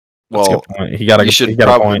 Well, he got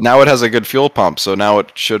a point. Now it has a good fuel pump, so now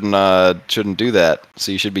it shouldn't do that.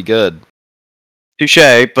 So you should be good.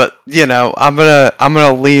 Touche, but I'm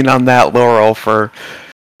gonna lean on that laurel for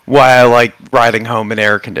why I like riding home in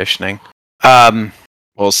air conditioning.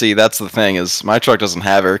 Well, see, that's the thing is my truck doesn't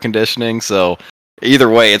have air conditioning, so either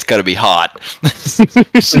way, it's got to be hot.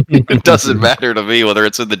 It doesn't matter to me whether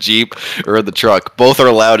it's in the Jeep or in the truck. Both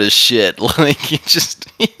are loud as shit. Like you just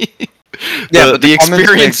Yeah, but the the comments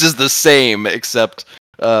experience is the same, except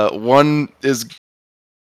one is,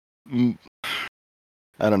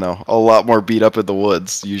 I don't know, a lot more beat up in the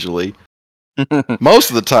woods, usually. Most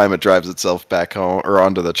of the time it drives itself back home, or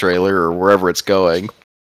onto the trailer, or wherever it's going.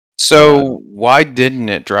 So why didn't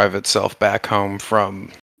it drive itself back home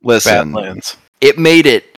from Listen, Badlands? it made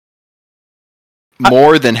it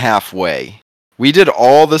more than halfway. We did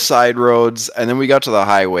all the side roads, and then we got to the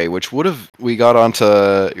highway, which we got onto,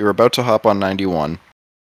 you're about to hop on 91.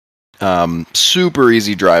 Super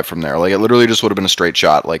easy drive from there. Like, it literally just would have been a straight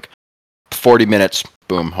shot, like 40 minutes,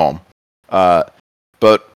 boom, home.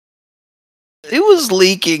 But it was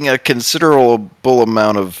leaking a considerable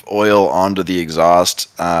amount of oil onto the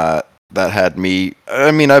exhaust. That had me,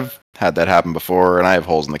 I mean, I've had that happen before, and I have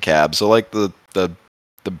holes in the cab, so like the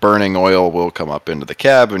burning oil will come up into the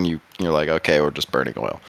cab, and you're like, okay, we're just burning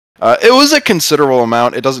oil. It was a considerable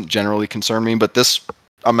amount. It doesn't generally concern me, but this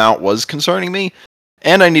amount was concerning me,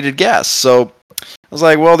 and I needed gas. So I was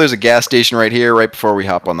like, well, there's a gas station right here, right before we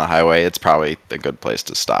hop on the highway. It's probably a good place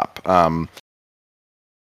to stop.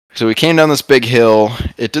 So we came down this big hill.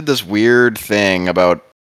 It did this weird thing about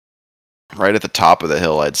right at the top of the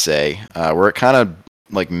hill, I'd say, where it kind of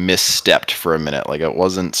like misstepped for a minute. Like, it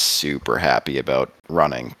wasn't super happy about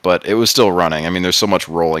running, but it was still running. I mean, there's so much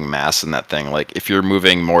rolling mass in that thing. Like, if you're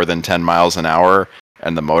moving more than 10 miles an hour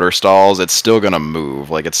and the motor stalls, it's still going to move.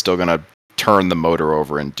 Like, it's still going to turn the motor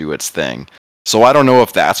over and do its thing. So I don't know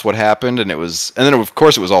if that's what happened. And then of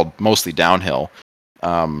course it was all mostly downhill.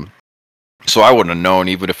 So I wouldn't have known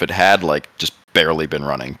even if it had like just barely been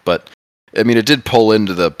running. But I mean, it did pull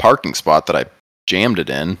into the parking spot that I jammed it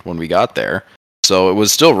in when we got there. So it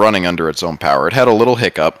was still running under its own power. It had a little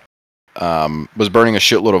hiccup, was burning a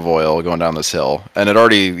shitload of oil going down this hill, and it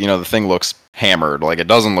already, the thing looks hammered. Like, it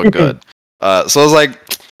doesn't look good. So I was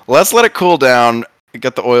like, let's let it cool down,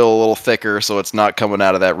 get the oil a little thicker so it's not coming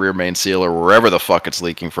out of that rear main seal or wherever the fuck it's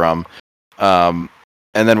leaking from. And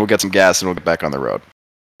then we'll get some gas and we'll get back on the road.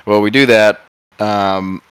 Well, we do that,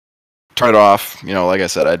 turn it off. Like I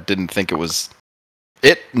said, I didn't think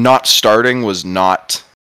it not starting was not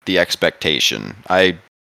the expectation. I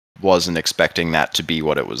wasn't expecting that to be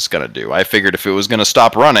what it was going to do. I figured if it was going to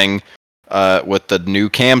stop running with the new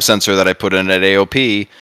cam sensor that I put in at AOP,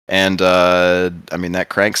 and I mean, that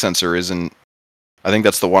crank sensor isn't, I think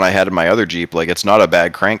that's the one I had in my other Jeep. Like, it's not a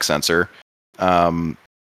bad crank sensor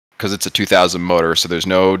because it's a 2000 motor, so there's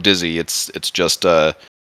no dizzy. It's just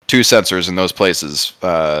two sensors in those places.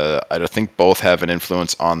 I think both have an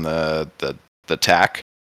influence on the tack.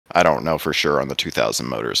 I don't know for sure on the 2000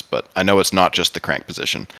 motors, but I know it's not just the crank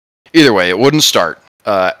position. Either way, it wouldn't start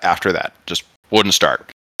after that. Just wouldn't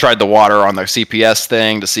start. Tried the water on the CPS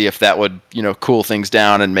thing to see if that would, cool things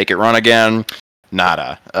down and make it run again.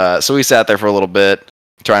 Nada. So we sat there for a little bit,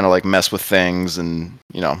 trying to like mess with things and,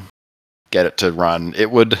 get it to run.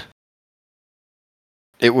 It would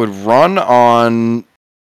run on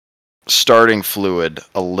starting fluid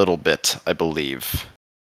a little bit, I believe.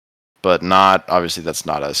 But not, obviously that's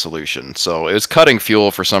not a solution. So it was cutting fuel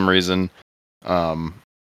for some reason,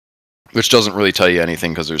 which doesn't really tell you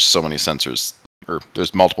anything because there's so many sensors, or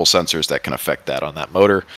there's multiple sensors that can affect that on that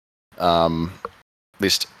motor. At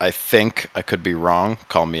least I think. I could be wrong.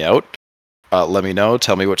 Call me out. Let me know.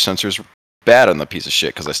 Tell me which sensor's bad on the piece of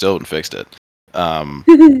shit because I still haven't fixed it. But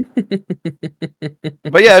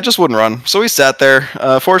yeah, it just wouldn't run. So we sat there.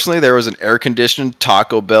 Fortunately, there was an air-conditioned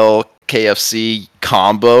Taco Bell KFC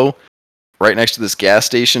combo right next to this gas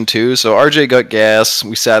station too. So RJ got gas.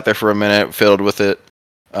 We sat there for a minute, filled with it,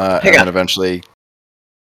 and then eventually.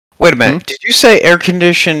 Wait a minute. Did you say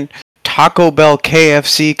air-conditioned Taco Bell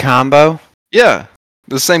KFC combo? Yeah,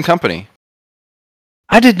 the same company.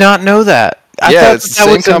 I did not know that. Yeah, it's the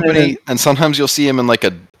same company, and sometimes you'll see them in like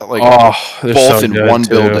both in one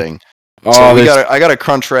building. So I got a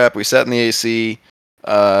crunch wrap. We sat in the AC,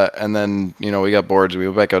 and then we got bored. We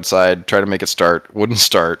went back outside, tried to make it start. Wouldn't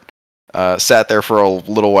start. Sat there for a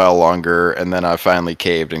little while longer, and then I finally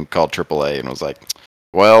caved and called AAA and was like,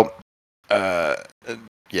 "Well,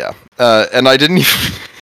 yeah." And I didn't even.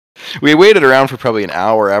 We waited around for probably an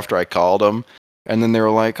hour after I called them, and then they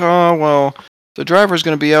were like, "Oh, well, the driver's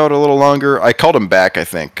going to be out a little longer." I called them back, I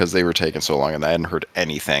think, because they were taking so long, and I hadn't heard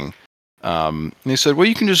anything. And they said, "Well,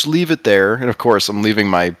 you can just leave it there." And of course, I'm leaving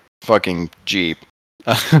my fucking Jeep,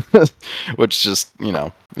 which just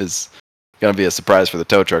is gonna be a surprise for the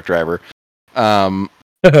tow truck driver. A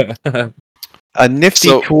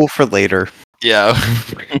nifty tool for later. Yeah.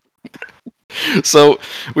 So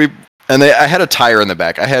I had a tire in the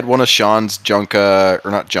back. I had one of Sean's junk, or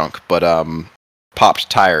not junk, but popped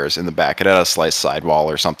tires in the back. It had a sliced sidewall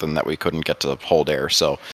or something that we couldn't get to hold air.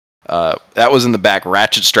 So That was in the back,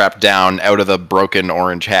 ratchet strapped down out of the broken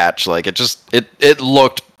orange hatch. Like it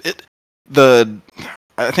looked it.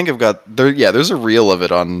 I think I've got there. Yeah, there's a reel of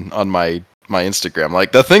it on my Instagram.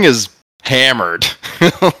 Like the thing is hammered.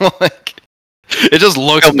 Like it just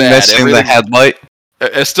looks Still bad. missing the headlight.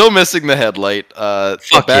 It's still missing the headlight. The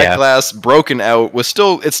Fuck back yeah. glass broken out.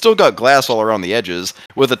 It's still got glass all around the edges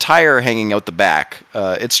with a tire hanging out the back.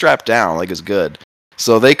 It's strapped down like it's good.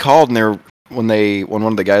 So they called and when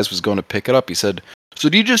one of the guys was going to pick it up, he said, "So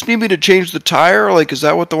do you just need me to change the tire? Like, is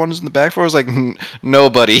that what the one is in the back for?" I was like, "No,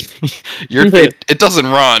 buddy. It doesn't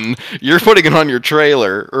run. You're putting it on your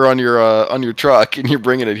trailer or on your truck, and you're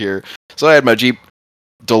bringing it here." So I had my Jeep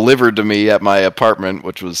delivered to me at my apartment,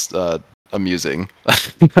 which was amusing.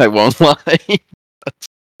 I won't lie.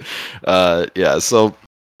 Yeah. So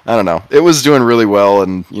I don't know. It was doing really well,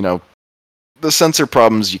 and the sensor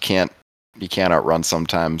problems you can't outrun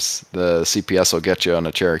sometimes. The CPS will get you on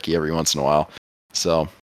a Cherokee every once in a while. So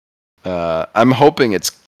I'm hoping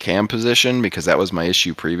it's cam position because that was my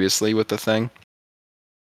issue previously with the thing.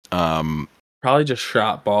 Probably just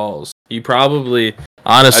shot balls. You probably,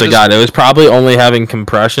 honestly, I God, it was probably only having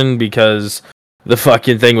compression because the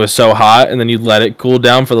fucking thing was so hot, and then you let it cool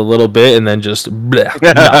down for the little bit, and then just nothing.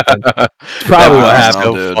 Probably what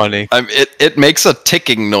happened. So funny. It makes a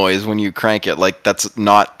ticking noise when you crank it. Like that's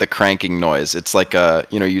not the cranking noise. It's like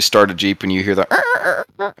you start a Jeep and you hear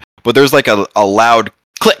the, but there's like a loud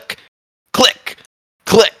click, click,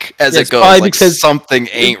 click as it goes. Like because something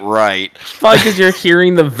ain't right. Probably because you're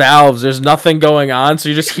hearing the valves. There's nothing going on, so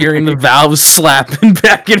you're just hearing the valves slapping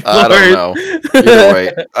back and forth. I don't know. Either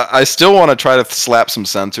way, I still want to try to slap some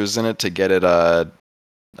sensors in it to get it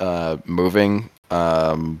moving.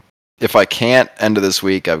 If I can't, end of this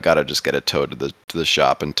week, I've got to just get it towed to the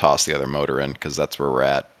shop and toss the other motor in because that's where we're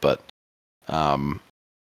at. But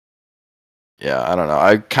yeah, I don't know.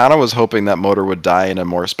 I kind of was hoping that motor would die in a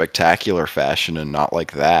more spectacular fashion and not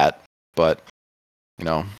like that. But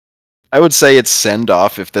I would say it's send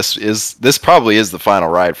off. If this probably is the final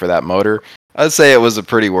ride for that motor. I'd say it was a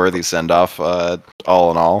pretty worthy send off.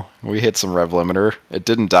 All in all, we hit some rev limiter. It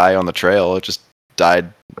didn't die on the trail. It just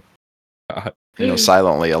died,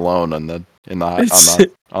 silently alone on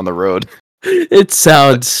the road. It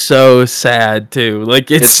sounds so sad too.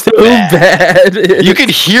 Like it's so bad. You could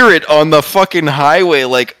hear it on the fucking highway,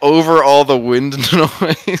 like over all the wind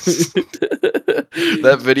noise.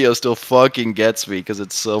 That video still fucking gets me because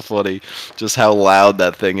it's so funny, just how loud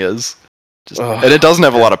that thing is. And it doesn't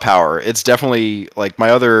have a lot of power. It's definitely like my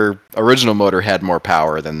other original motor had more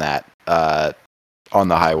power than that on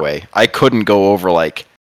the highway. I couldn't go over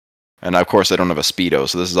and of course I don't have a speedo,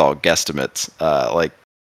 so this is all guesstimates. Like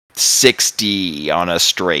 60 on a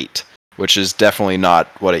straight, which is definitely not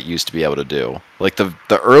what it used to be able to do. Like the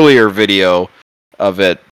earlier video of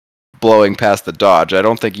it blowing past the Dodge, I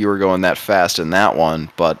don't think you were going that fast in that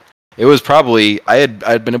one, but it was probably I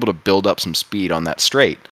had been able to build up some speed on that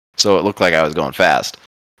straight, so it looked like I was going fast.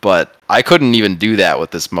 But I couldn't even do that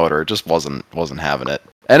with this motor. It just wasn't having it,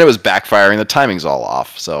 and it was backfiring. The timing's all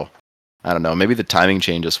off, so I don't know. Maybe the timing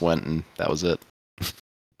chain just went, and that was it.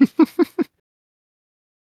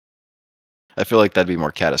 I feel like that'd be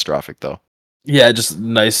more catastrophic, though. Yeah, just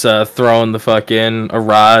nice throwing the fucking a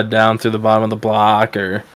rod down through the bottom of the block,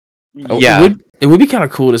 or yeah, it would be kind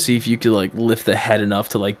of cool to see if you could like lift the head enough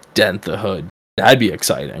to like dent the hood. That'd be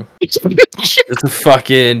exciting. It's a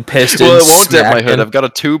fucking piston. Well, it won't dent my hood. I've got a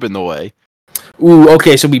tube in the way. Ooh,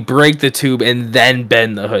 okay, so we break the tube and then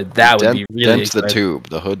bend the hood. That would be really exciting. The tube.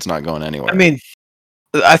 The hood's not going anywhere. I mean,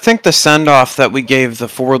 I think the send-off that we gave the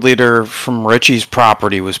 4-liter from Richie's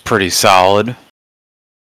property was pretty solid.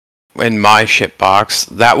 In my shit box.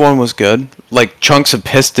 That one was good. Like, chunks of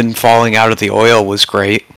piston falling out of the oil was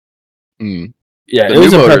great. Mm. Yeah, the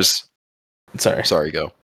new motors... Sorry,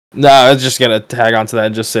 go. No, I was just going to tag onto that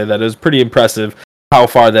and just say that it was pretty impressive how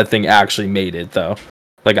far that thing actually made it, though.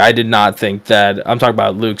 Like, I did not think that... I'm talking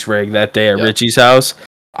about Luke's rig that day at Richie's house.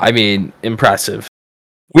 I mean, impressive.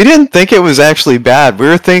 We didn't think it was actually bad. We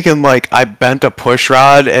were thinking, like, I bent a push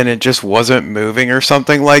rod and it just wasn't moving or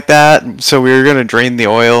something like that. So we were going to drain the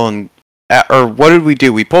oil and... Or what did we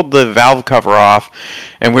do? We pulled the valve cover off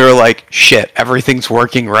and we were like, shit, everything's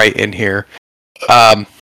working right in here.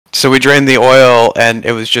 So we drained the oil and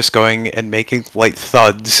it was just going and making light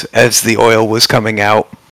thuds as the oil was coming out.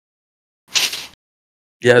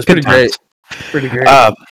 Yeah, it's pretty great. Pretty great.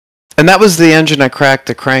 And that was the engine I cracked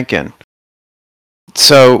the crank in.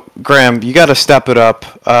 So, Graham, you got to step it up.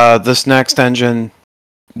 This next engine,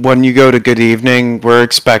 when you go to Good Evening, we're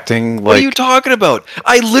expecting like... What are you talking about?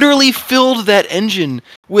 I literally filled that engine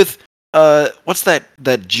with what's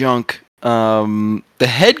that junk? the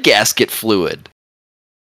head gasket fluid.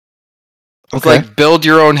 It's Okay. like build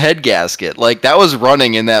your own head gasket. Like that was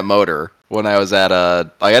running in that motor when I was at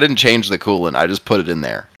like I didn't change the coolant. I just put it in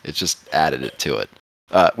there. It just added it to it.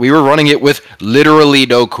 We were running it with literally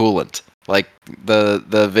no coolant. Like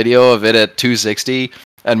the video of it at 260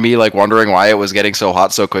 and me like wondering why it was getting so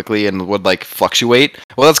hot so quickly and would like fluctuate.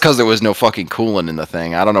 Well, that's because there was no fucking coolant in the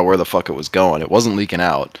thing. I don't know where the fuck it was going. It wasn't leaking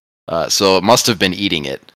out. So it must have been eating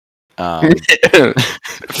it. It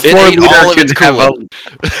ate all of its coolant.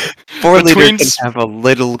 4-liter can have a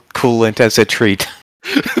little coolant as a treat.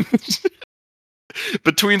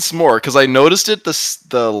 Between S'more, because I noticed it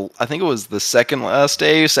I think it was the last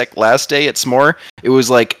day at S'more. It was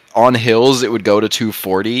like on hills it would go to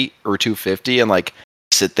 240 or 250 and like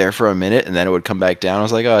sit there for a minute and then it would come back down. I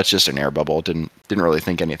was like, oh, it's just an air bubble. Didn't really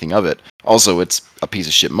think anything of it. Also, it's a piece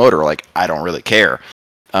of shit motor. Like I don't really care.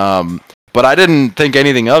 But I didn't think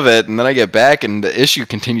anything of it, and then I get back, and the issue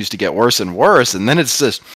continues to get worse and worse, and then it's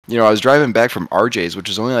just, I was driving back from RJ's, which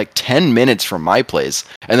is only like 10 minutes from my place,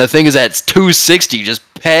 and the thing is that it's 260 just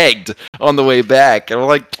pegged on the way back, and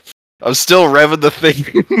I'm still revving the thing,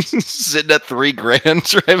 sitting at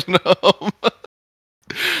 $3,000 driving home.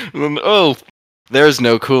 And then, there's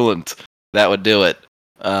no coolant. That would do it.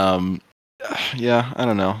 Yeah, I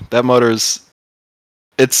don't know. That motor's...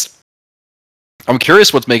 I'm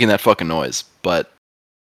curious what's making that fucking noise, but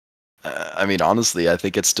I mean, honestly, I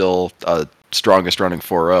think it's still strongest running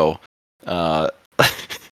 4.0,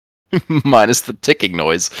 minus the ticking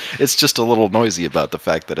noise. It's just a little noisy about the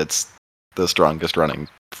fact that it's the strongest running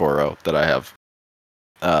 4.0 that I have.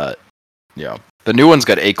 Yeah, the new one's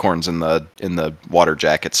got acorns in the water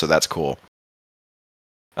jacket, so that's cool.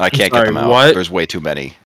 I can't get them out. What? There's way too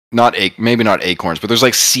many. Maybe not acorns, but there's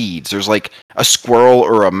like seeds. There's like a squirrel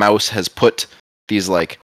or a mouse has put these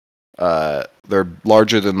like they're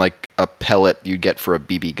larger than like a pellet you'd get for a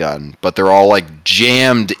BB gun, but they're all like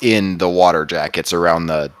jammed in the water jackets around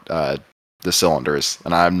the cylinders,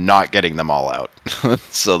 and I'm not getting them all out.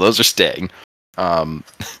 So those are staying.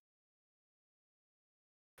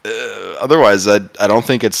 Otherwise, I don't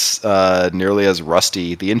think it's nearly as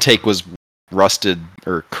rusty. The intake was rusted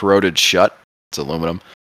or corroded shut. It's aluminum.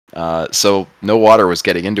 So no water was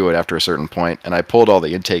getting into it after a certain point, and I pulled all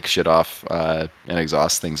the intake shit off and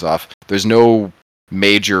exhaust things off. There's no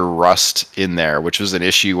major rust in there, which was an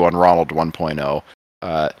issue on Ronald 1.0.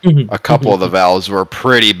 A couple of the valves were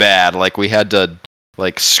pretty bad. Like we had to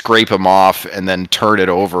like scrape them off and then turn it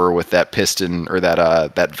over with that piston or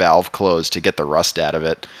that valve closed to get the rust out of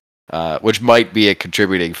it, which might be a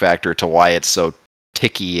contributing factor to why it's so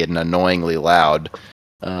ticky and annoyingly loud.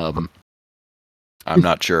 I'm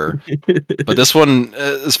not sure. But this one,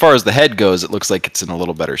 as far as the head goes, it looks like it's in a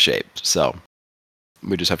little better shape. So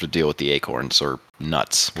we just have to deal with the acorns or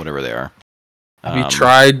nuts, whatever they are. Have you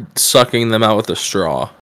tried sucking them out with a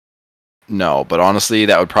straw? No, but honestly,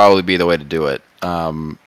 that would probably be the way to do it.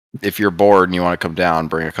 If you're bored and you want to come down,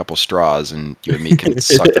 bring a couple straws, and you and me can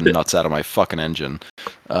suck the nuts out of my fucking engine.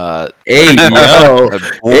 Hey, yo.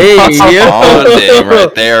 Bonding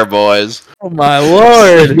right there, boys. Oh, my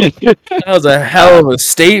lord. That was a hell of a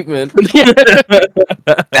statement.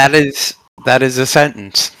 That is a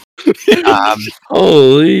sentence.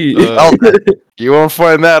 Holy. You won't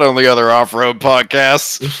find that on the other off-road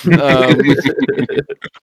podcasts.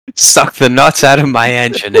 Suck the nuts out of my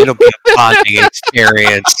engine. It'll be a bonding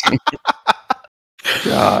experience.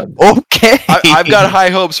 God. Okay. I've got high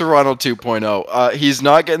hopes for Ronald 2.0. He's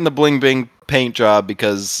not getting the bling bing paint job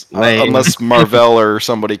because unless Marvell or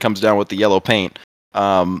somebody comes down with the yellow paint,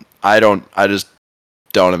 I just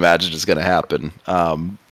don't imagine it's gonna happen.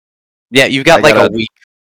 Yeah, you've got a week.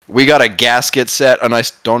 We got a gasket set, and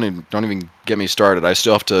don't even get me started. I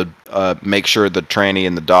still have to make sure the tranny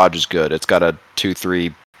and the Dodge is good. It's got a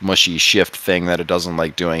 2-3 mushy shift thing that it doesn't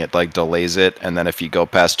like doing. It like delays it, and then if you go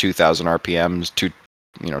past 2,000 RPMs,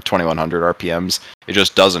 2,100 RPMs, it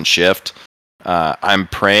just doesn't shift. I'm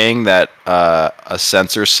praying that a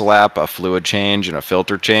sensor slap, a fluid change, and a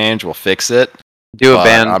filter change will fix it. Do a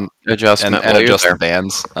band adjustment and adjust the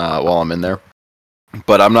bands while I'm in there.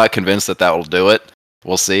 But I'm not convinced that will do it.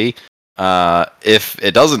 We'll see. If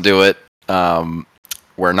it doesn't do it,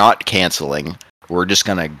 we're not canceling. We're just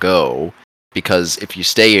gonna go, because if you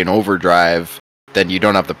stay in overdrive, then you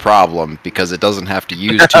don't have the problem because it doesn't have to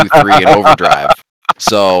use 2-3 in overdrive.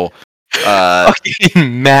 So,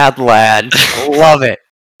 mad lad, love it.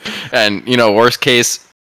 And worst case,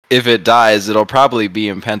 if it dies, it'll probably be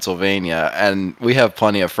in Pennsylvania, and we have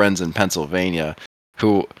plenty of friends in Pennsylvania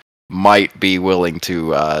who might be willing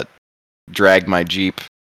to drag my Jeep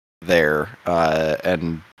there,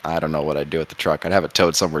 and I don't know what I'd do with the truck. I'd have it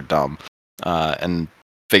towed somewhere dumb. and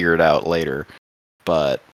figure it out later.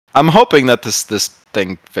 But I'm hoping that this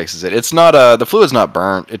thing fixes it. It's not the fluid's not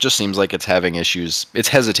burnt. It just seems like it's having issues. It's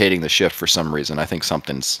hesitating the shift for some reason. I think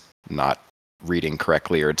something's not reading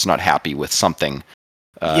correctly, or it's not happy with something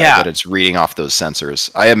that it's reading off those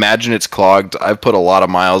sensors. I imagine it's clogged. I've put a lot of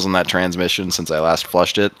miles on that transmission since I last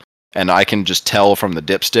flushed it, and I can just tell from the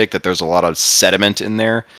dipstick that there's a lot of sediment in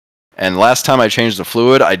there. And last time I changed the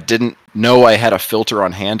fluid, I didn't know I had a filter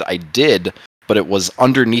on hand. I did, but it was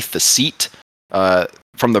underneath the seat.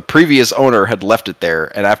 From the previous owner had left it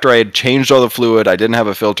there, and after I had changed all the fluid, I didn't have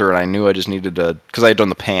a filter, and I knew I just needed to, because I had done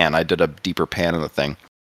the pan. I did a deeper pan in the thing,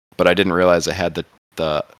 but I didn't realize I had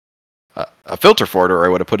a filter for it, or I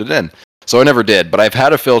would have put it in. So I never did. But I've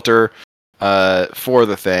had a filter for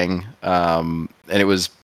the thing, and it was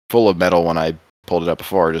full of metal when I pulled it up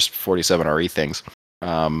before, just 47RE things.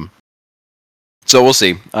 So we'll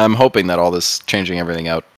see. I'm hoping that all this changing everything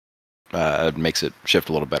out makes it shift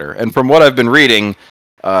a little better. And from what I've been reading,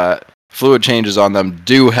 fluid changes on them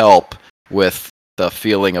do help with the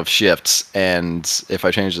feeling of shifts. And if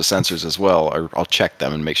I change the sensors as well, I'll check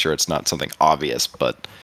them and make sure it's not something obvious. But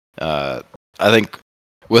I think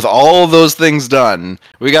with all of those things done,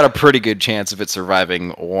 we got a pretty good chance of it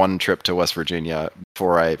surviving one trip to West Virginia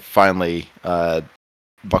before I finally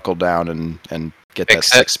buckle down and get that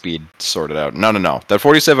 6-speed sorted out. No. That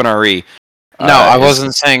 47RE. No, I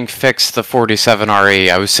wasn't saying fix the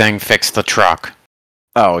 47RE. I was saying fix the truck.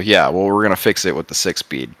 Oh, yeah. Well, we're going to fix it with the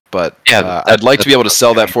 6-speed. But yeah, I'd like to be able to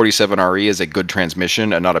sell that 47RE as a good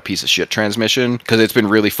transmission and not a piece of shit transmission, because it's been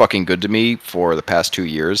really fucking good to me for the past 2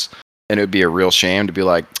 years. And it would be a real shame to be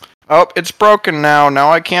like, oh, it's broken now.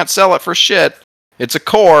 Now I can't sell it for shit. It's a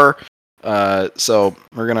core. So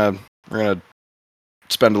we're gonna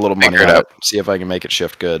spend a little money on it, see if I can make it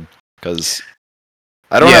shift good. Because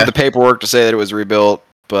I don't have the paperwork to say that it was rebuilt,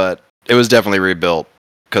 but it was definitely rebuilt.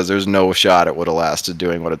 Because there's no shot it would have lasted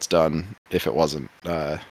doing what it's done if it wasn't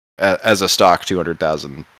as a stock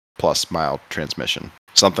 200,000 plus mile transmission.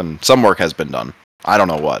 Some work has been done. I don't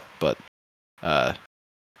know what, but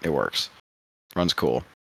it works. Runs cool.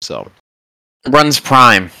 So runs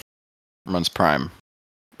prime.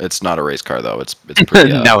 It's not a race car though. It's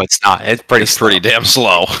pretty. No, it's not. It's pretty damn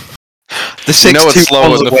slow. The 6.2 it's slow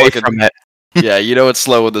pulls when the away fucking, from it. Yeah, it's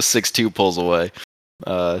slow when the 6.2 pulls away.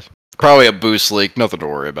 Probably a boost leak. Nothing to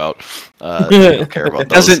worry about. Don't care about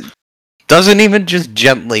those. Doesn't even just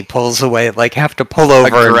gently pulls away. Like have to pull over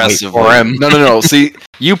and wait for him. No. See,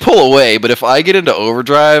 you pull away, but if I get into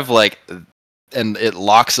overdrive, and it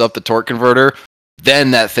locks up the torque converter, then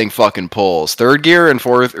that thing fucking pulls. Third gear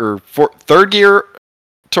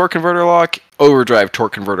torque converter lock, overdrive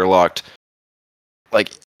torque converter locked.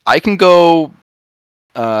 Like I can go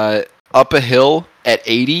up a hill at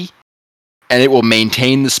 80. And it will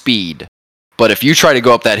maintain the speed. But if you try to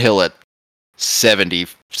go up that hill at 70,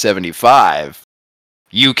 75,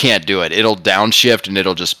 you can't do it. It'll downshift and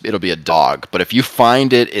it'll be a dog. But if you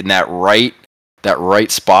find it in that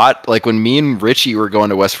right spot, like when me and Richie were going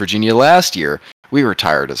to West Virginia last year, we were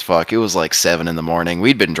tired as fuck. It was like 7 a.m.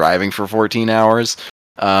 We'd been driving for 14 hours.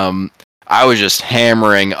 I was just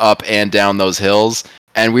hammering up and down those hills.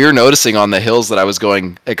 And we were noticing on the hills that I was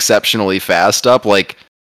going exceptionally fast up, like,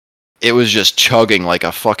 it was just chugging like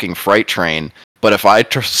a fucking freight train. But if I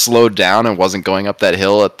slowed down and wasn't going up that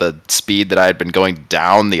hill at the speed that I had been going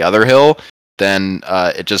down the other hill, then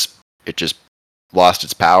it just lost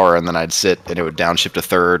its power, and then I'd sit and it would downshift to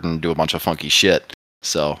third and do a bunch of funky shit.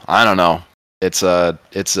 So I don't know. It's a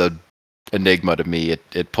enigma to me.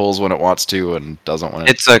 It pulls when it wants to and doesn't when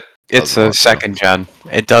it's a second gen.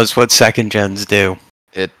 It does what second gens do.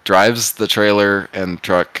 It drives the trailer and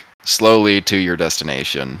truck slowly to your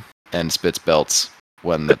destination and spits belts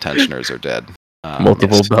when the tensioners are dead.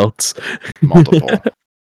 Multiple belts. Multiple.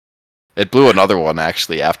 It blew another one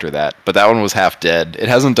actually after that, but that one was half dead. It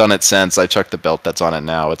hasn't done it since. I checked the belt that's on it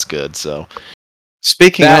now. It's good. So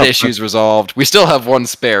speaking that of issu's resolved. We still have one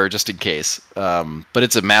spare just in case. But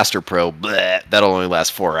it's a Master Pro. Bleh, that'll only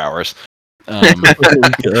last 4 hours.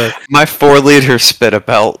 My 4-liter spit a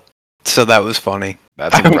belt, so that was funny.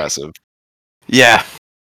 That's impressive. Yeah.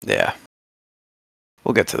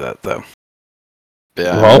 We'll get to that though.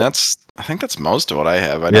 Yeah, Well, I think that's most of what I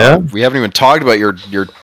have. I know we haven't even talked about your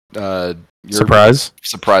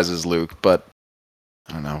surprises, Luke, but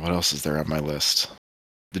I don't know what else is there on my list.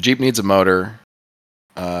 The Jeep needs a motor.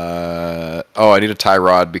 I need a tie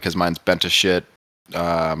rod because mine's bent to shit.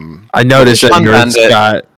 I noticed that yours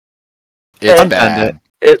got. It's bad.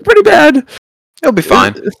 It's pretty bad. It'll be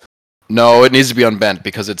fine. No, it needs to be unbent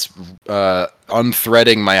because it's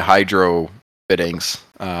unthreading my hydro fittings.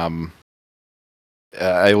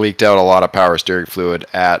 I leaked out a lot of power steering fluid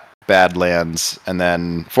at Badlands, and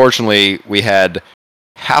then fortunately we had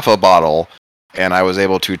half a bottle, and I was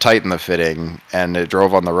able to tighten the fitting, and it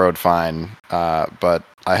drove on the road fine. But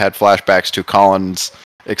I had flashbacks to Colin's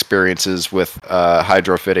experiences with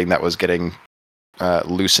hydro fitting that was getting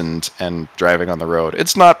loosened and driving on the road.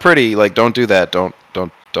 It's not pretty. Like, don't do that. Don't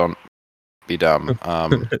be dumb.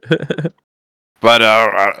 But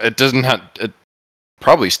it doesn't have. It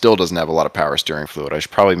probably still doesn't have a lot of power steering fluid. I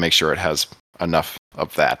should probably make sure it has enough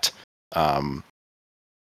of that.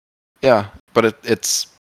 Yeah, but it's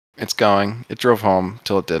going. It drove home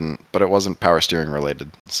till it didn't, but it wasn't power steering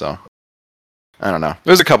related. So I don't know.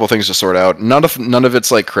 There's a couple things to sort out. None of it's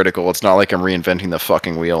like critical. It's not like I'm reinventing the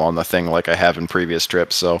fucking wheel on the thing like I have in previous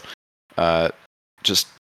trips. So just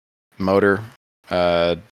motor,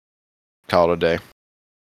 call it a day.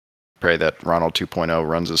 Pray that Ronald 2.0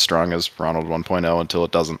 runs as strong as Ronald 1.0 until it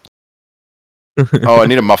doesn't. Oh, I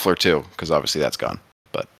need a muffler too, because obviously that's gone.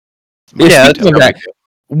 But yeah,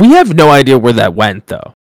 we have no idea where that went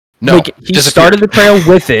though. No, like, he started the trail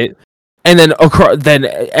with it, and then then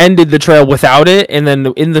ended the trail without it, and then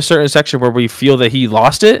in the certain section where we feel that he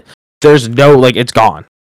lost it, there's no, like, it's gone,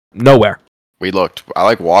 nowhere. We looked.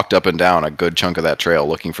 I walked up and down a good chunk of that trail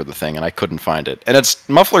looking for the thing, and I couldn't find it. And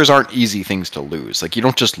mufflers aren't easy things to lose. Like, you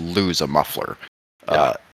don't just lose a muffler.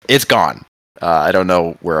 Yeah. It's gone. I don't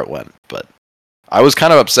know where it went, but I was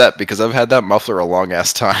kind of upset because I've had that muffler a long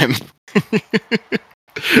ass time.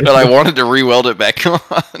 And I wanted to re-weld it back on.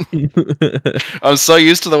 I'm so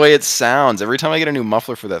used to the way it sounds. Every time I get a new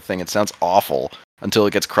muffler for that thing, it sounds awful until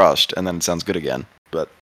it gets crushed, and then it sounds good again. But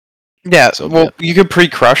yeah, you could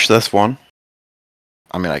pre-crush this one.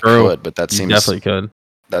 I mean, I could, but that seems definitely could.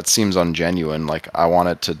 That seems ungenuine. Like, I want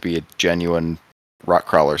it to be a genuine rock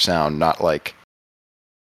crawler sound, not like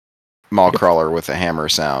mall crawler with a hammer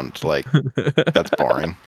sound. Like, that's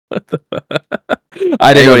boring.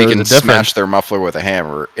 Anybody can smash their muffler with a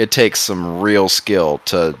hammer. It takes some real skill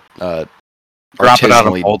to drop it out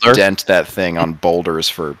of boulder, dent that thing on boulders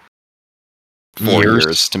for 4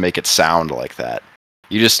 years to make it sound like that.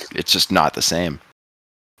 It's just not the same.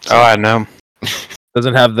 So, oh, I know.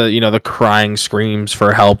 Doesn't have the, the crying screams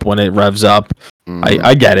for help when it revs up.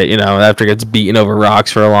 I get it, after it gets beaten over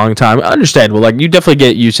rocks for a long time. Understandable. Like, you definitely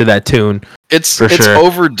get used to that tune. It's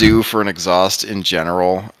overdue for an exhaust in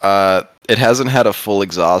general. It hasn't had a full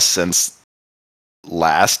exhaust since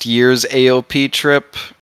last year's AOP trip,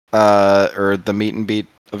 or the meet and beat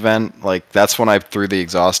event. Like, that's when I threw the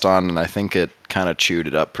exhaust on, and I think it kind of chewed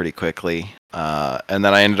it up pretty quickly. And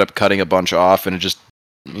then I ended up cutting a bunch off, and it just,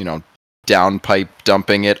 downpipe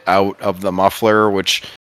dumping it out of the muffler, which,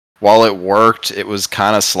 while it worked, it was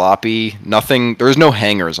kind of sloppy. There was no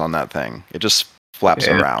hangers on that thing. It just flaps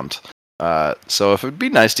around. So if it'd be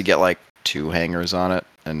nice to get like 2 hangers on it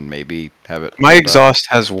and maybe have it. My exhaust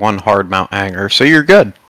has 1 hard mount hanger, so you're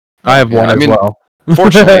good. I have one as well.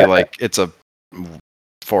 Fortunately, like, it's a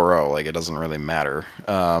 4.0, like, it doesn't really matter.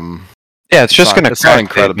 Yeah, it's just gonna crack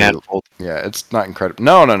incredibly. Yeah, it's not incredible.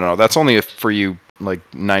 No. That's only for you, like,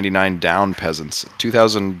 99 down peasants.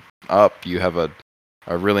 2,000 up, you have a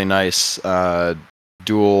really nice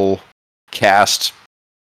dual cast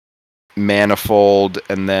manifold,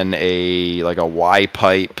 and then a Y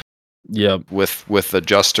pipe. Yep. With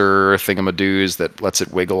adjuster thingamadoos that lets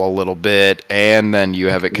it wiggle a little bit, and then you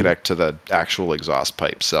have it connect to the actual exhaust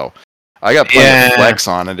pipe. So I got plenty of flex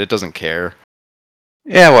on it. It doesn't care.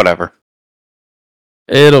 Yeah, whatever.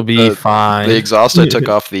 It'll be fine. The exhaust I took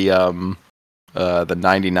off the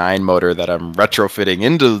 99 motor that I'm retrofitting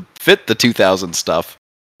into fit the 2000 stuff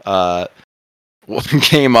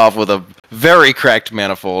came off with a very cracked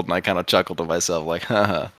manifold, and I kind of chuckled to myself like,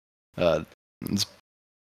 haha, it's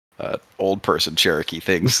old person Cherokee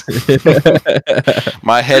things.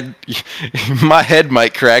 my head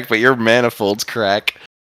might crack, but your manifolds crack.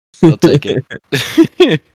 I'll take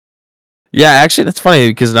it. Yeah, actually, that's funny,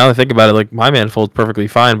 because now that I think about it, like, my manifold's perfectly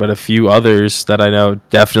fine, but a few others that I know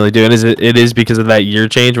definitely do. And it is because of that year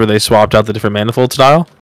change where they swapped out the different manifold style?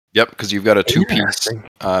 Yep, because you've got a 2-piece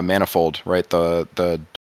manifold, right?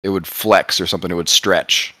 It would flex or something. It would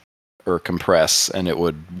stretch or compress, and it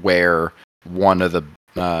would wear one of the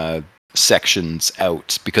sections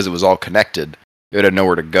out because it was all connected. It had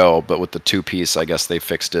nowhere to go, but with the 2-piece, I guess they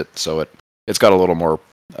fixed it, so it's got a little more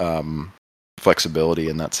flexibility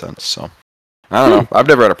in that sense. So I don't know. I've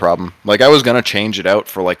never had a problem. Like, I was gonna change it out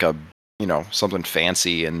for like a something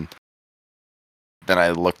fancy, and then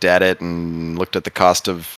I looked at it and looked at the cost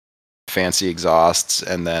of fancy exhausts,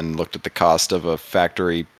 and then looked at the cost of a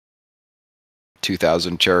factory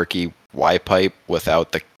 2000 Cherokee Y pipe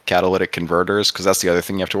without the catalytic converters, because that's the other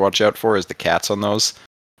thing you have to watch out for is the cats on those.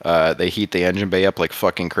 They heat the engine bay up like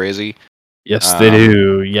fucking crazy. Yes, they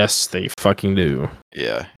do. Yes, they fucking do.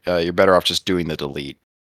 Yeah, you're better off just doing the delete.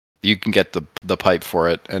 You can get the pipe for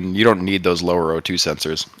it, and you don't need those lower O2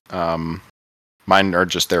 sensors. Mine are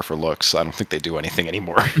just there for looks. I don't think they do anything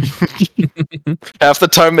anymore. Half the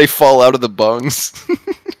time they fall out of the bungs.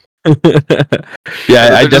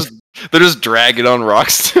 Yeah, they're just dragging on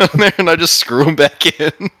rocks down there, and I just screw them back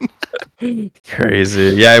in.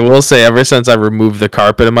 Crazy. Yeah, I will say, ever since I removed the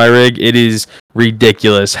carpet in my rig, it is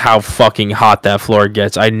ridiculous how fucking hot that floor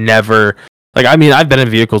gets. I never, like, I mean, I've been in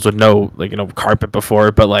vehicles with no, like, carpet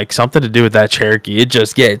before, but, like, something to do with that Cherokee, it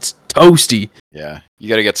just gets toasty. Yeah, you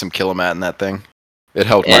got to get some Kilomat in that thing. It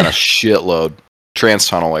helped mine a shitload.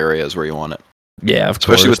 Trans-tunnel area is where you want it. Yeah, of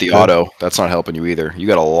Especially course. with the auto, that's not helping you either. You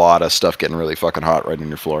got a lot of stuff getting really fucking hot right in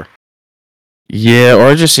your floor. Yeah,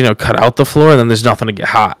 or just, cut out the floor and then there's nothing to get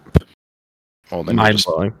hot. Well, then Mind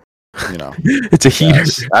blowing. It's a heater.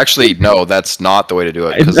 Yes. Actually, no, that's not the way to do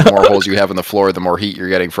it, because the more holes you have in the floor, the more heat you're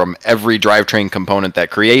getting from every drivetrain component that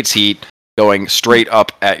creates heat going straight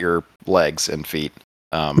up at your legs and feet.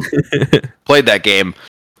 Played that game.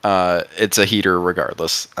 It's a heater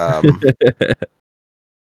regardless.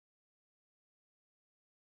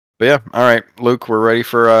 But yeah, all right, Luke, we're ready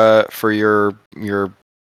for your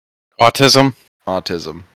Autism.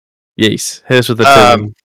 Yes, hit us with the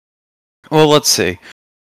tism. Well, let's see.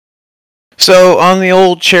 So on the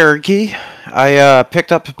old Cherokee, I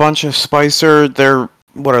picked up a bunch of Spicer.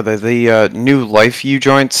 What are they? The new Life U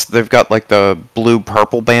joints. They've got like the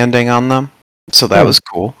blue-purple banding on them, so that was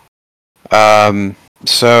cool.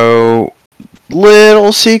 So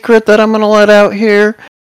little secret that I'm gonna let out here.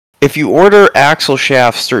 If you order axle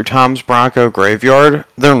shafts through Tom's Bronco Graveyard,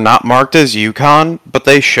 they're not marked as Yukon, but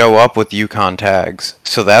they show up with Yukon tags,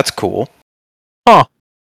 so that's cool. Huh.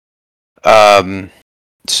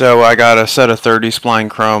 So I got a set of 30 spline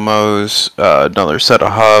chromos, another set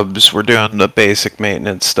of hubs. We're doing the basic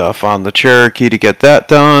maintenance stuff on the Cherokee to get that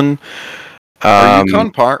done. Are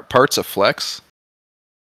Yukon parts a flex?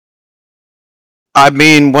 I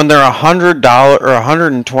mean, when they're $100 or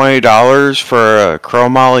 $120 for a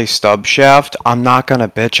chromoly stub shaft, I'm not gonna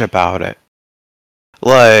bitch about it.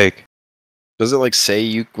 Like, does it like say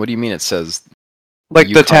you? What do you mean? It says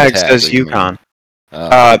like the tag says Yukon.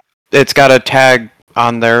 It's got a tag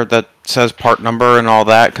on there that says part number and all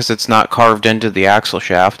that because it's not carved into the axle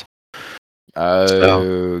shaft.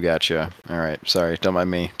 Oh, gotcha. All right, sorry, don't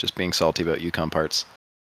mind me. Just being salty about Yukon parts.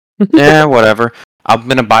 Yeah, whatever. I'm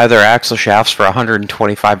gonna buy their axle shafts for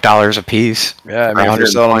 $125 a piece. Yeah, I mean, if they're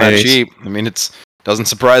selling them that cheap, I mean, doesn't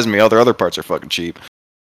surprise me. All their other parts are fucking cheap.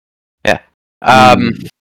 Yeah.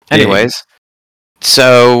 Anyways,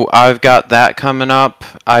 so I've got that coming up.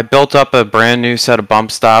 I built up a brand new set of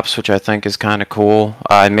bump stops, which I think is kind of cool.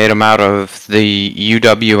 I made them out of the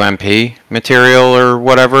UWMP material or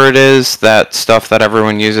whatever it is, that stuff that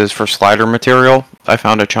everyone uses for slider material. I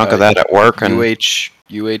found a chunk of that at work. And UHF,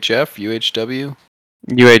 UHW.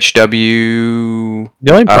 UHW.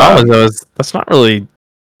 The only problem though is that's not really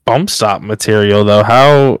bump stop material though.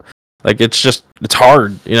 How, like, it's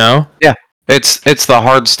hard, Yeah, it's the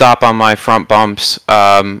hard stop on my front bumps.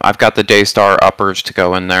 I've got the Daystar uppers to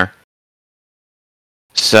go in there.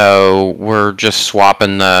 So we're just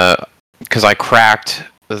swapping because I cracked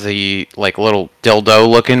the like little dildo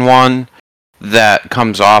looking one that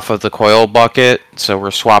comes off of the coil bucket, so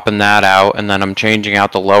we're swapping that out, and then I'm changing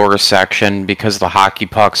out the lower section because the hockey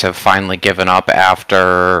pucks have finally given up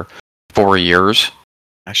after 4 years.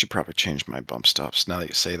 I should probably change my bump stops now that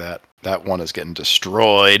you say that. That one is getting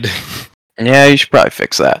destroyed. Yeah, you should probably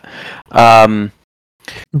fix that.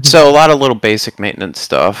 So a lot of little basic maintenance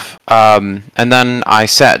stuff. And then I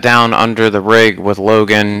sat down under the rig with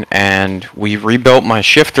Logan and we rebuilt my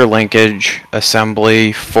shifter linkage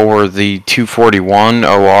assembly for the 241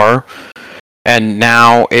 OR. And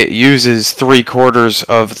now it uses 3/4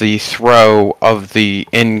 of the throw of the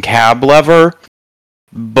in-cab lever,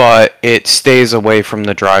 but it stays away from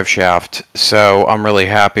the drive shaft. So I'm really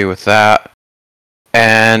happy with that.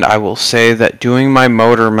 And I will say that doing my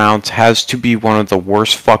motor mounts has to be one of the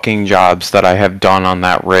worst fucking jobs that I have done on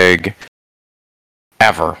that rig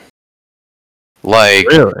ever. Like,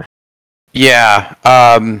 really? Yeah,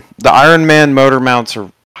 the Iron Man motor mounts are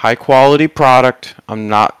high quality product. I'm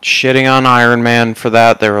not shitting on Iron Man for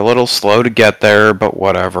that. They're a little slow to get there, but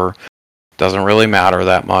whatever. Doesn't really matter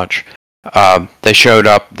that much. They showed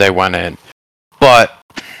up, they went in. But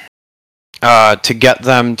to get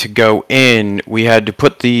them to go in, we had to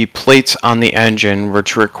put the plates on the engine,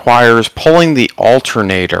 which requires pulling the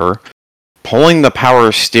alternator, pulling the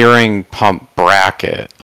power steering pump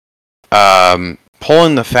bracket,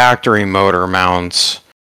 pulling the factory motor mounts,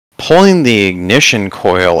 pulling the ignition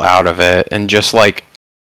coil out of it, and just like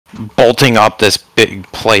bolting up this big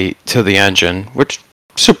plate to the engine, which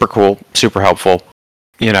super cool, super helpful.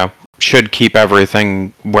 You know, should keep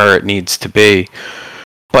everything where it needs to be.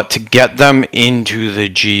 But to get them into the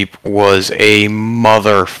Jeep was a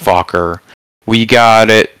motherfucker. We got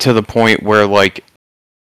it to the point where, like,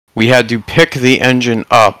 we had to pick the engine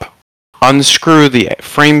up, unscrew the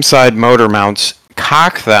frame side motor mounts,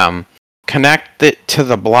 cock them, connect it to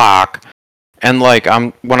the block, and, like,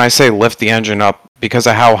 when I say lift the engine up, because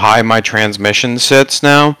of how high my transmission sits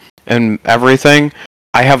now and everything,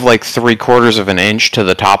 I have, like, 3/4 of an inch to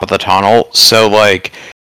the top of the tunnel, so, like,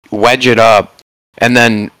 wedge it up, and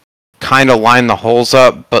then kind of line the holes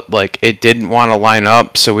up, but like it didn't want to line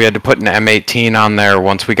up, so we had to put an M18 on there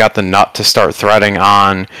once we got the nut to start threading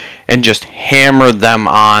on, and just hammered them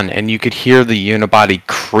on, and you could hear the unibody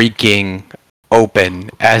creaking open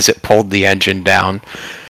as it pulled the engine down.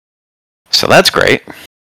 So that's great.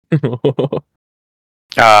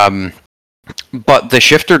 But the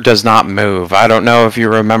shifter does not move. I don't know if you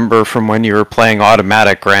remember from when you were playing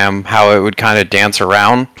automatic, Graham, how it would kind of dance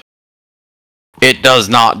around. It does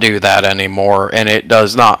not do that anymore, and it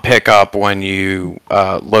does not pick up when you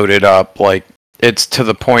load it up. Like, it's to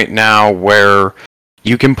the point now where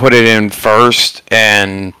you can put it in first,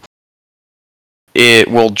 and it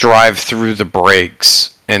will drive through the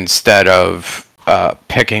brakes instead of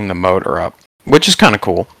picking the motor up, which is kind of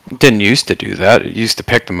cool. It didn't used to do that. It used to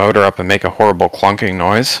pick the motor up and make a horrible clunking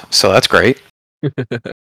noise, so that's great.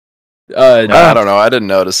 I don't know. I didn't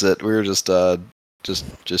notice it. We were just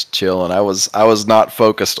chilling. I was not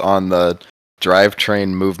focused on the drivetrain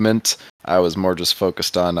movement. I was more just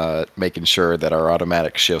focused on making sure that our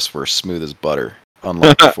automatic shifts were smooth as butter,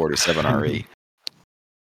 unlike the 47 RE.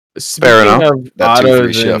 Fair enough. That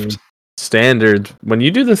 2-3 shift. Standard. When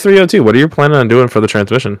you do the 302, what are you planning on doing for the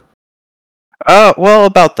transmission? Well,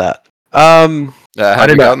 about that. Have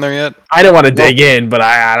you gotten there yet? I didn't want to dig in, but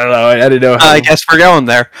I don't know. I didn't know. I guess we're going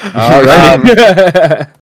there. All right.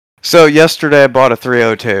 So yesterday I bought a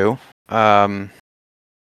 302.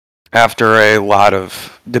 After a lot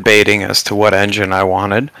of debating as to what engine I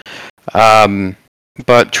wanted.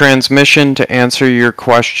 But transmission, to answer your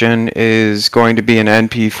question, is going to be an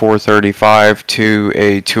NP435 to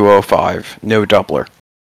a 205, no doubler.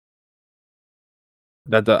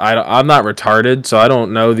 I'm not retarded, so I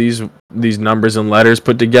don't know these numbers and letters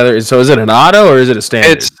put together. So is it an auto or is it a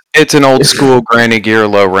standard? It's an old school granny gear,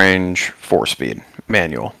 low range, 4-speed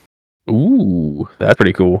manual. Ooh, that's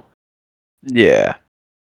pretty cool. Yeah.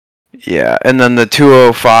 Yeah, and then the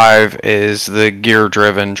 205 is the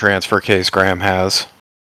gear-driven transfer case Graham has.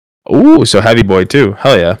 Ooh, so heavy boy too.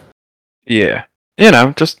 Hell yeah. Yeah. You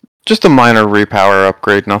know, just a minor repower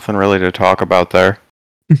upgrade, nothing really to talk about there.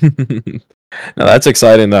 No, that's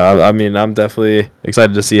exciting though. I mean, I'm definitely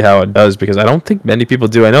excited to see how it does because I don't think many people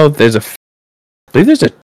do. I know I believe there's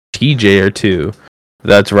a TJ or two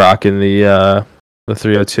that's rocking the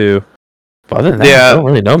 302. But other than that, I don't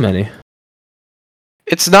really know many.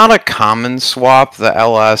 It's not a common swap. The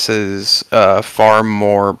LS is a far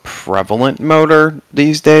more prevalent motor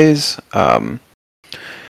these days,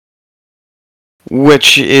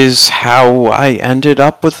 which is how I ended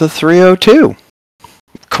up with the 302,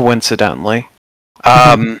 coincidentally.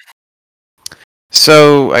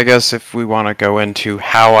 So I guess if we want to go into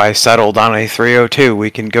how I settled on a 302,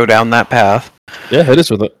 we can go down that path. Yeah, hit us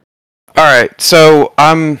with it. All right, so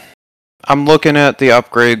I'm looking at the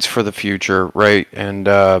upgrades for the future, right?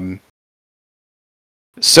 And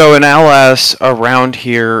so an LS around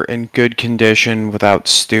here in good condition without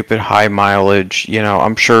stupid high mileage, you know,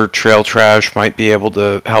 I'm sure Trail Trash might be able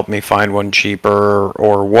to help me find one cheaper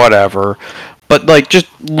or whatever. But like just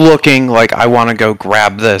looking like I want to go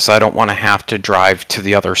grab this, I don't want to have to drive to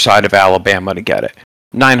the other side of Alabama to get it.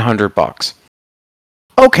 $900.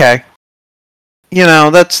 Okay. You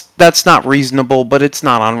know, that's not reasonable, but it's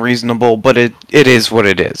not unreasonable, but it is what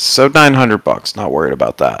it is. So $900, not worried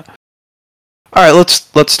about that. All right,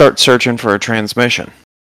 let's start searching for a transmission.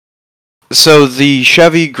 So the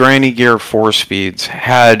Chevy Granny Gear 4-speeds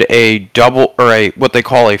had a double or a what they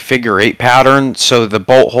call a figure 8 pattern. So the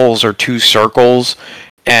bolt holes are 2 circles,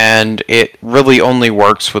 and it really only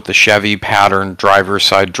works with the Chevy pattern driver's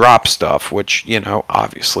side drop stuff, which, you know,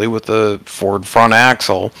 obviously with the Ford front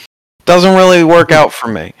axle doesn't really work out for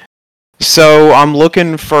me. So I'm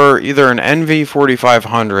looking for either an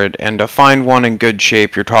NV4500, and to find one in good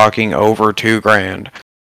shape, you're talking over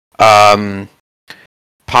 $2,000.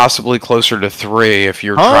 Possibly closer to 3 if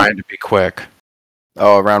you're trying to be quick.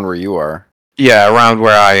 Oh, around where you are. Yeah, around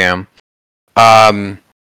where I am.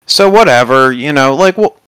 So whatever, like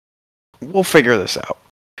we'll figure this out.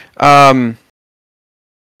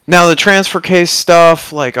 Now the transfer case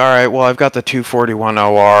stuff, like, all right, well, I've got the 241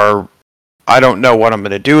 OR. I don't know what I'm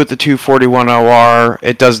going to do with the 241 OR.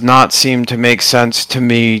 It does not seem to make sense to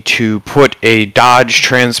me to put a Dodge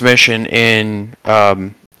transmission in,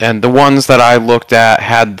 and the ones that I looked at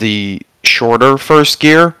had the shorter first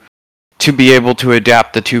gear to be able to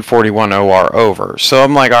adapt the 241 OR over. So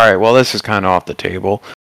I'm like, all right, well, this is kind of off the table.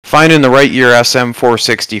 Finding the right year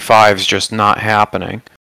SM465 is just not happening.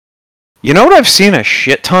 You know what I've seen a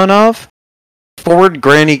shit ton of? Ford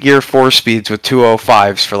Granny Gear 4-speeds with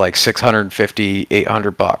 205s for like $650,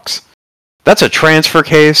 $800. That's a transfer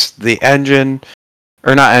case, the engine,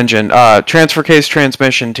 or not engine, transfer case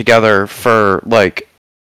transmission together for like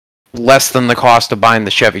less than the cost of buying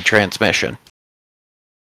the Chevy transmission.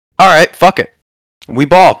 Alright, fuck it. We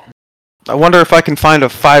ball. I wonder if I can find a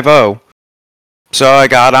 5.0. So I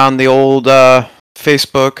got on the old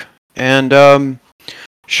Facebook, and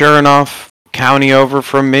sure enough, county over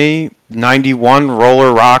from me, 91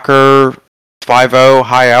 roller rocker 5.0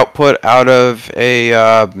 high output out of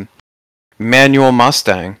a manual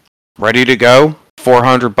Mustang, ready to go,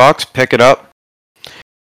 $400, pick it up.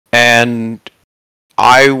 And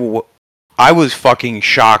I was fucking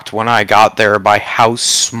shocked when I got there by how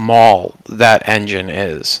small that engine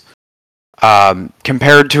is.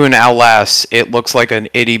 Compared to an LS, it looks like an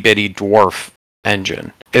itty bitty dwarf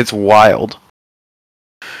engine. It's wild.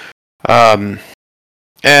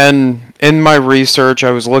 And in my research, I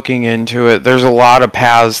was looking into it. There's a lot of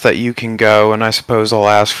paths that you can go, and I suppose I'll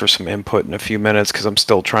ask for some input in a few minutes because I'm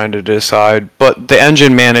still trying to decide. But the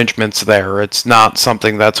engine management's there. It's not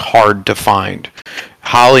something that's hard to find.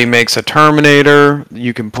 Holley makes a Terminator.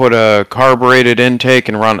 You can put a carbureted intake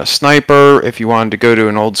and run a Sniper if you wanted to go to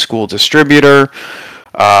an old school distributor.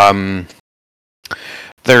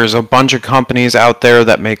 There's a bunch of companies out there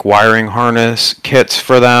that make wiring harness kits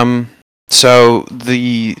for them. So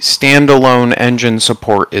the standalone engine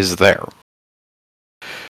support is there.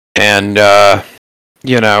 And,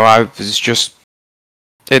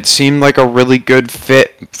 it seemed like a really good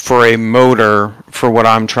fit for a motor for what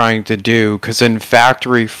I'm trying to do, because in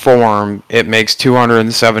factory form, it makes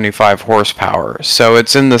 275 horsepower. So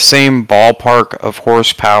it's in the same ballpark of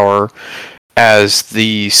horsepower as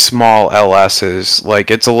the small LS's. Like,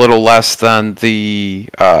 it's a little less than the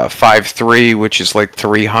 5.3, which is like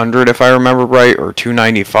 300 if I remember right, or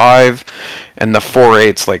 295, and the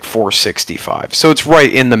 4.8's like 465. So it's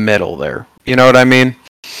right in the middle there. You know what I mean?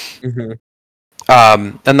 Mm-hmm.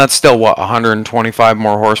 And that's still, 125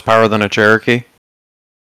 more horsepower than a Cherokee?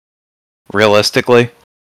 Realistically?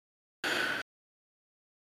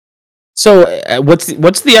 So, what's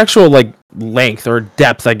the actual like length or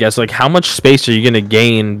depth? I guess, like, how much space are you gonna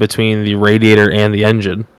gain between the radiator and the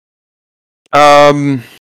engine?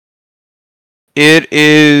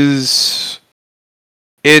 It's.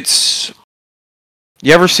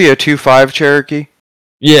 You ever see a 2.5 Cherokee?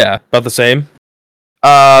 Yeah, about the same.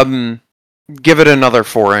 Give it another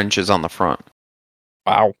 4 inches on the front.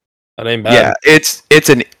 Wow, that ain't bad. Yeah, it's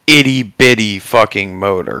an itty bitty fucking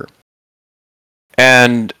motor.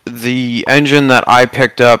 And the engine that I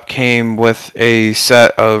picked up came with a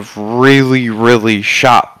set of really, really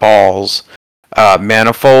shot balls,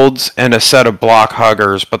 manifolds, and a set of block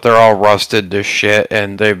huggers, but they're all rusted to shit,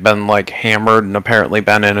 and they've been like hammered and apparently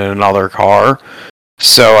been in another car.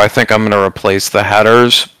 So I think I'm gonna replace the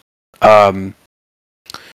headers.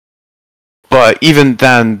 But even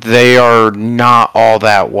then, they are not all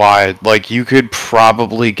that wide. Like, you could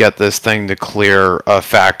probably get this thing to clear a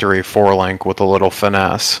factory 4-link with a little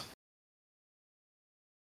finesse.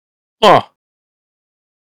 Oh,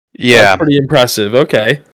 Yeah. that's pretty impressive.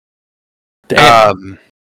 Okay. Damn.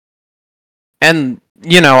 And,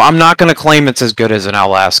 I'm not going to claim it's as good as an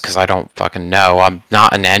LS, because I don't fucking know. I'm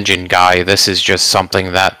not an engine guy. This is just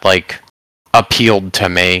something that, like, appealed to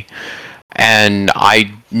me. And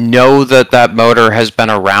I know that motor has been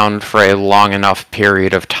around for a long enough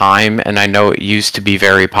period of time, and I know it used to be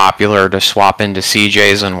very popular to swap into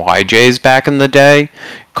CJs and YJs back in the day,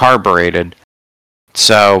 carbureted.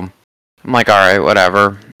 So, I'm like, alright,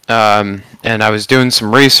 whatever. And I was doing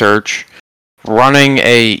some research, running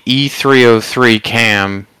a E303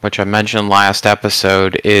 cam, which I mentioned last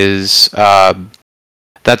episode, is...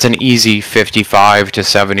 that's an easy 55 to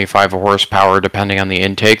 75 horsepower depending on the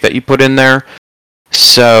intake that you put in there.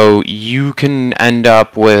 So you can end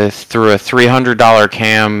up with, through a $300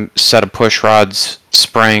 cam, set of push rods,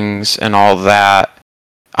 springs, and all that,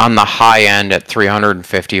 on the high end at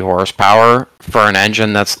 350 horsepower for an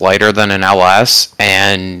engine that's lighter than an LS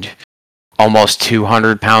and almost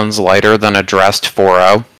 200 pounds lighter than a dressed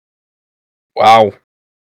 4.0. Wow.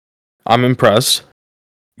 I'm impressed.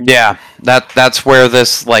 Yeah, that's where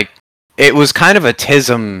this, like, it was kind of a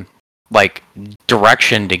TISM, like,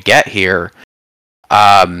 direction to get here.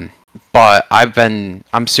 But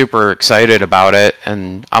I'm super excited about it,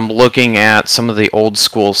 and I'm looking at some of the old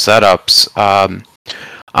school setups.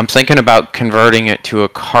 I'm thinking about converting it to a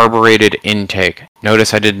carbureted intake.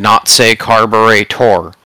 Notice I did not say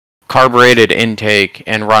carburetor. Carbureted intake,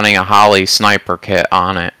 and running a Holley sniper kit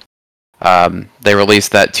on it. They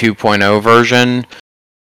released that 2.0 version.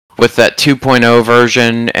 With that 2.0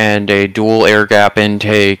 version and a dual air gap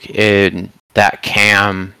intake in that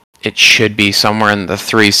cam, it should be somewhere in the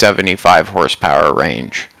 375 horsepower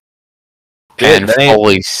range. Good, And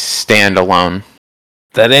fully standalone.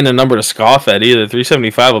 That ain't a number to scoff at either.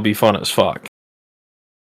 375 will be fun as fuck.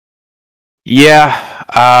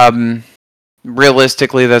 Yeah,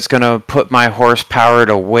 realistically, that's going to put my horsepower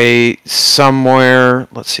to weight somewhere.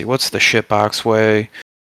 Let's see, what's the shitbox weigh?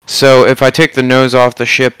 So if I take the nose off the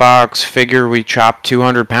shitbox, figure we chop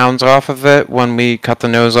 200 pounds off of it when we cut the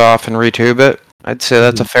nose off and retube it. I'd say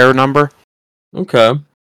that's a fair number. Okay.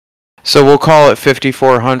 So we'll call it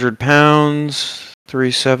 5,400 pounds,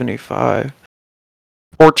 375.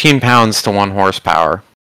 14 pounds to 1 horsepower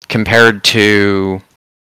compared to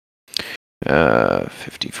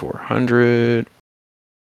 5,400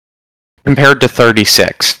 compared to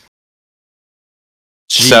 36.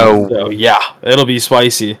 Jeez, So yeah, it'll be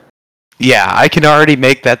spicy. yeah, I can already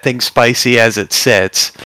make that thing spicy as it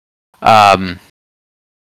sits. And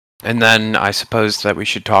then I suppose that we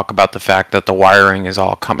should talk about the fact that the wiring is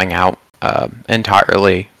all coming out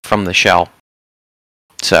entirely from the shell.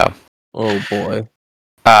 So, Oh boy.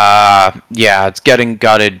 yeah, it's getting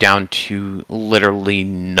gutted down to literally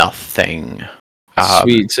nothing.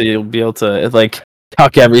 Sweet. So you'll be able to like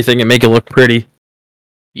tuck everything and make it look pretty.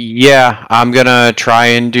 Yeah, I'm gonna try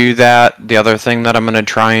and do that. The other thing that I'm gonna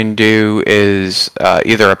try and do is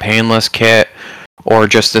either a painless kit or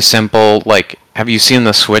just a simple, like, have you seen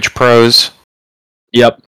the Switch Pros?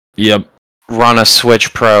 Yep. Run a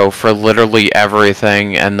Switch Pro for literally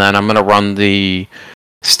everything, and then I'm gonna run the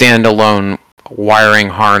standalone wiring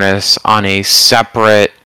harness on a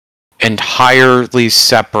separate, entirely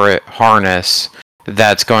separate harness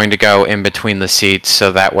that's going to go in between the seats,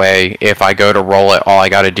 so that way if I go to roll it, all I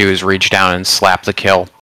gotta do is reach down and slap the kill.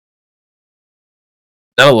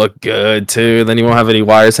 That'll look good too. Then you won't have any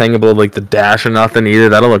wires hanging below like the dash or nothing either.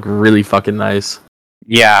 That'll look really fucking nice.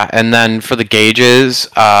 Yeah, and then for the gauges,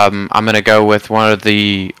 I'm gonna go with one of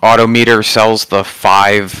the Autometer sells the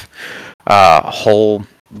 5 hole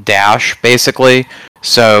dash basically.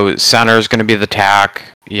 So center is gonna be the tack,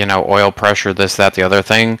 oil pressure, this, that, the other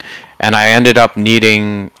thing. And I ended up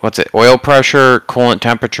needing, oil pressure, coolant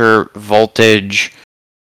temperature, voltage,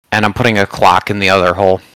 and I'm putting a clock in the other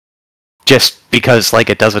hole. Just because, like,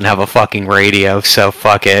 it doesn't have a fucking radio, so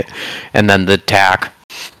fuck it. And then the tack.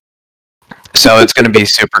 So it's going to be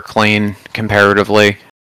super clean, comparatively.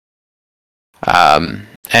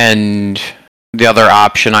 And the other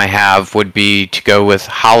option I have would be to go with,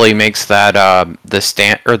 Holley makes that,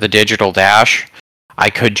 the digital dash. I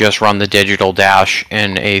could just run the digital dash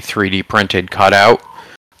in a 3D printed cutout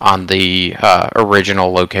on the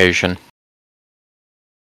original location.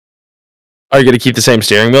 Are you gonna keep the same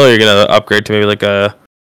steering wheel, or are you gonna upgrade to maybe like a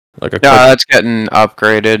No, that's getting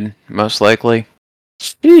upgraded, most likely.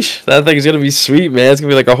 Sheesh, that thing's gonna be sweet, man. It's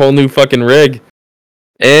gonna be like a whole new fucking rig.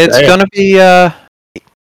 It's Damn. gonna be at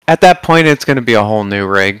that point it's gonna be a whole new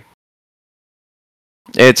rig.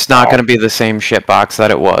 It's not gonna be the same shitbox that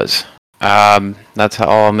it was. That's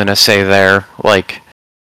all I'm gonna say there. Like,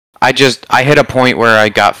 I hit a point where I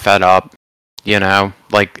got fed up.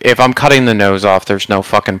 Like, if I'm cutting the nose off, there's no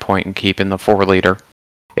fucking point in keeping the 4-liter.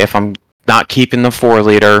 If I'm not keeping the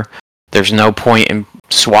 4-liter, there's no point in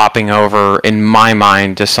swapping over, in my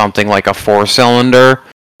mind, to something like a 4-cylinder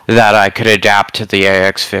that I could adapt to the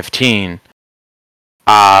AX15.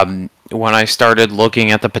 When I started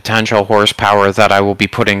looking at the potential horsepower that I will be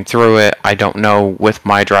putting through it, I don't know with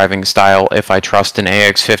my driving style if I trust an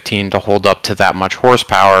AX15 to hold up to that much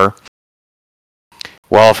horsepower.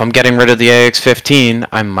 Well, if I'm getting rid of the AX15,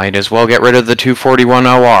 I might as well get rid of the 241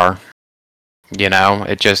 OR.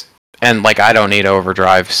 It just... And, like, I don't need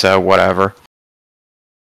overdrive, so whatever.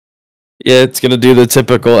 Yeah, it's gonna do the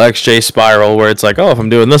typical XJ spiral where it's like, oh, if I'm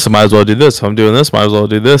doing this, I might as well do this. If I'm doing this, might as well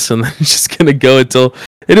do this, and then it's just gonna go until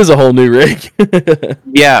it is a whole new rig.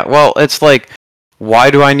 Yeah, well, it's like,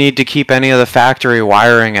 why do I need to keep any of the factory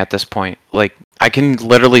wiring at this point? Like, I can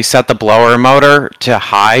literally set the blower motor to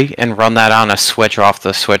high and run that on a switch off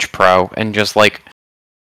the Switch Pro, and just, like,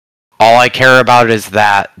 all I care about is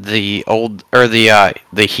that the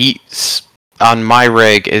heat on my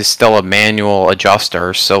rig is still a manual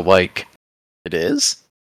adjuster, so like It is?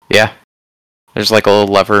 yeah. There's like a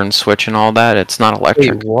little lever and switch and all that. It's not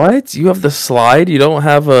electric. Wait, what? You have the slide? You don't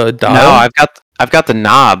have a dial? No, I've got the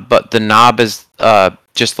knob, but the knob is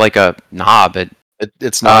just like a knob.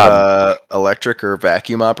 It's not electric or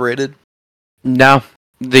vacuum operated? No.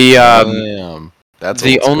 The Damn. That's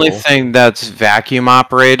the old only school. thing that's vacuum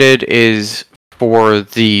operated is for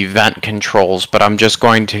the vent controls, but I'm just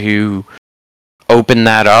going to open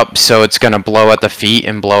that up so it's going to blow at the feet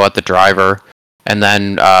and blow at the driver, and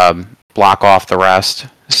then block off the rest.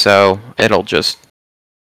 So it'll just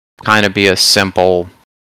kind of be a simple,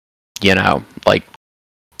 like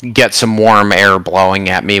get some warm air blowing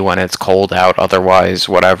at me when it's cold out, otherwise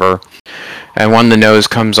whatever. And when the nose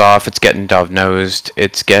comes off, it's getting dove-nosed,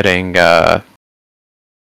 it's getting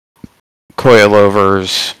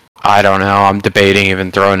coilovers. I don't know, I'm debating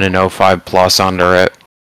even throwing an 05 Plus under it.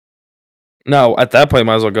 No, at that point,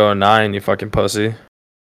 might as well go a 9, you fucking pussy.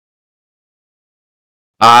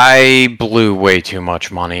 I blew way too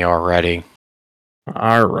much money already.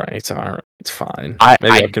 Alright, it's fine.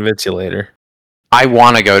 Maybe I'll convince you later. I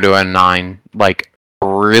want to go to a 9, like,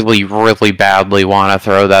 really, really badly want to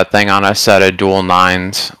throw that thing on a set of dual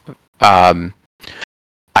 9s.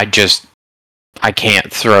 I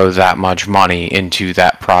can't throw that much money into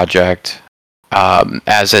that project.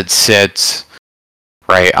 As it sits,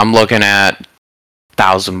 right, I'm looking at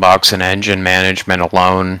 $1,000 in engine management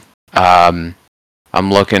alone. I'm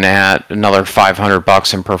looking at another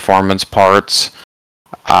 $500 in performance parts.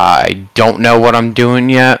 I don't know what I'm doing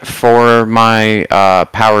yet for my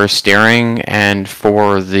power steering and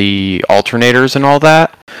for the alternators and all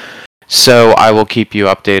that. So I will keep you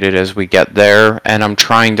updated as we get there. And I'm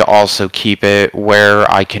trying to also keep it where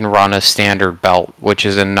I can run a standard belt, which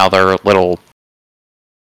is another little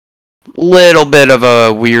bit of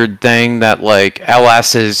a weird thing that, like,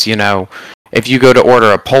 LS is, if you go to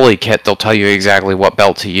order a pulley kit, they'll tell you exactly what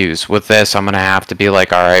belt to use. With this, I'm going to have to be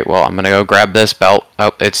like, all right, well, I'm going to go grab this belt.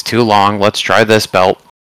 Oh, it's too long. Let's try this belt.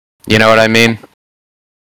 You know what I mean?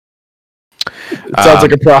 It sounds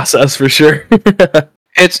like a process for sure.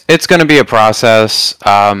 It's going to be a process,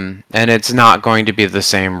 and it's not going to be the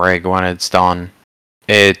same rig when it's done.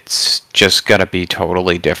 It's just going to be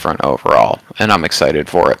totally different overall, and I'm excited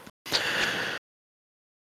for it.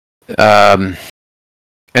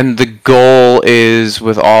 And the goal is,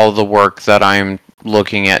 with all the work that I'm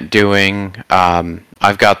looking at doing,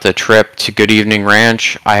 I've got the trip to Good Evening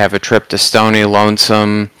Ranch, I have a trip to Stony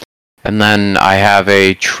Lonesome, and then I have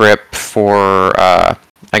a trip for,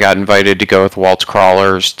 I got invited to go with Walt's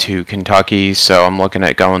Crawlers to Kentucky, so I'm looking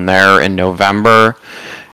at going there in November.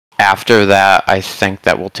 After that, I think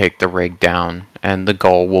that we'll take the rig down, and the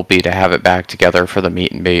goal will be to have it back together for the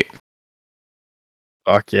meet and beat.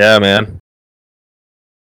 Fuck yeah, man.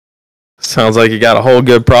 Sounds like you got a whole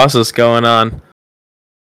good process going on.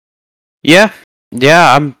 Yeah,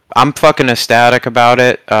 I'm fucking ecstatic about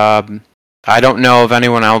it. I don't know of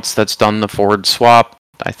anyone else that's done the Ford swap.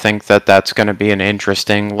 I think that that's going to be an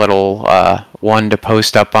interesting little one to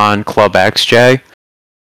post up on Club XJ.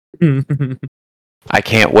 I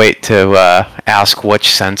can't wait to ask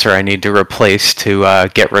which sensor I need to replace to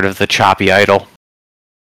get rid of the choppy idle.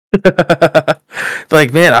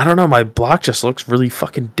 Like, man, I don't know, my block just looks really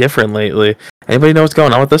fucking different lately. Anybody know what's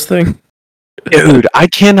going on with this thing? Dude, I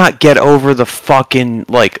cannot get over the fucking,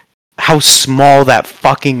 like, how small that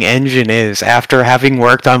fucking engine is after having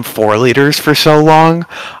worked on 4 liters for so long.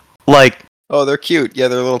 Like, oh, they're cute. Yeah,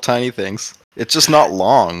 they're little tiny things. It's just not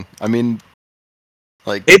long. I mean,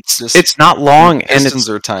 like, it's not long, and pistons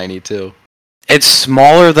are tiny too. It's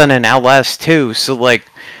smaller than an LS too. So, like,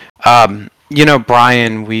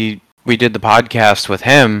 Brian, we did the podcast with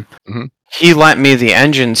him. Mm-hmm. He lent me the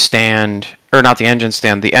engine stand, or not the engine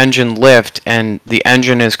stand, the engine lift, and the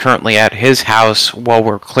engine is currently at his house while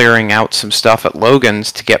we're clearing out some stuff at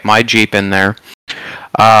Logan's to get my Jeep in there.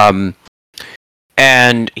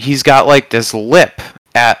 And he's got, like, this lip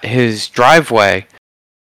at his driveway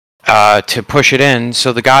to push it in.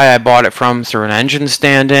 So the guy I bought it from threw an engine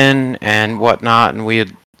stand in and whatnot, and we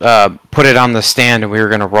had put it on the stand and we were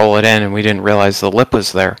going to roll it in, and we didn't realize the lip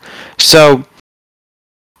was there. So,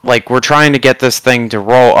 like, we're trying to get this thing to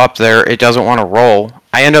roll up there. It doesn't want to roll.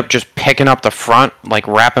 I end up just picking up the front, like,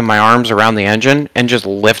 wrapping my arms around the engine and just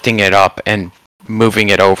lifting it up and moving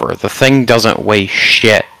it over. The thing doesn't weigh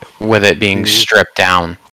shit with it being stripped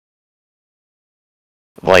down.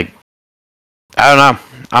 Like, I don't know.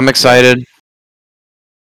 I'm excited.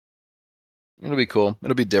 It'll be cool.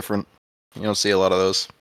 It'll be different. You don't see a lot of those.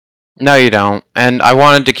 No, you don't. And I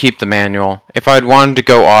wanted to keep the manual. If I'd wanted to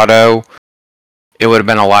go auto, it would have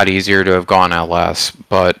been a lot easier to have gone LS.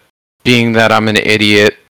 But being that I'm an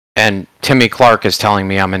idiot, and Timmy Clark is telling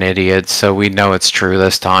me I'm an idiot, so we know it's true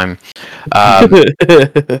this time. I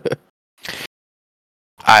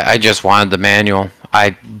just wanted the manual.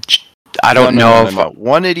 I don't know if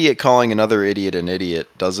one idiot calling another idiot an idiot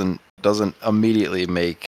doesn't immediately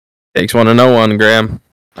make. Takes one to know one, Graham.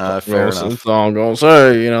 Fair enough. That's all I'm gonna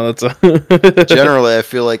say. That's a. Generally, I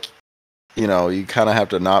feel like you kind of have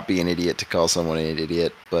to not be an idiot to call someone an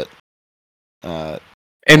idiot, but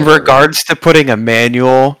in regards to putting a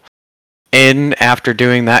manual in after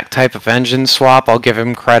doing that type of engine swap, I'll give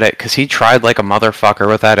him credit because he tried like a motherfucker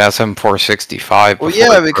with that SM465. Well,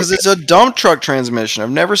 yeah, because it's a dump truck transmission. I've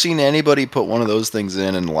never seen anybody put one of those things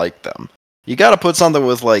in and like them. You got to put something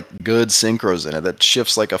with like good synchros in it that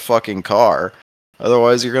shifts like a fucking car.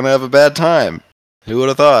 Otherwise, you're gonna have a bad time. Who would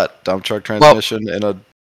have thought dump truck transmission in a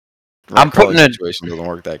situation doesn't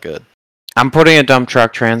work that good? I'm putting a dump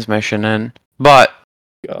truck transmission in, but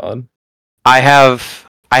God, I have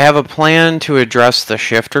a plan to address the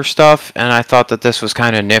shifter stuff, and I thought that this was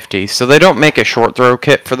kind of nifty. So they don't make a short throw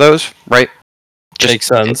kit for those, right? Makes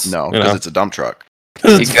sense. No, because it's a dump truck.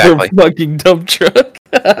 Exactly, it's a fucking dump truck.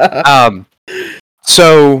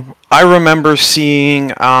 So I remember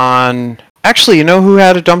seeing on. Actually, you know who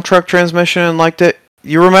had a dump truck transmission and liked it?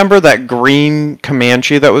 You remember that green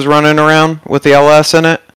Comanche that was running around with the LS in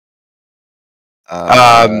it?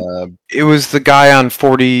 It was the guy on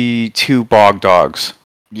 42 Bog Dogs.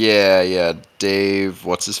 Yeah, Dave.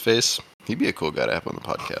 What's his face? He'd be a cool guy to have on the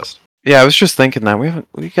podcast. Yeah, I was just thinking that we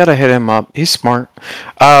gotta hit him up. He's smart.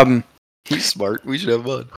 He's smart. We should have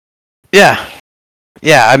one. Yeah.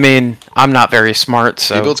 I mean, I'm not very smart,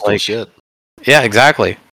 so he builds cool shit. Yeah,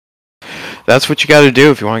 exactly. That's what you got to do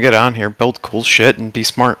if you want to get on here. Build cool shit and be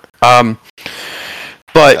smart. But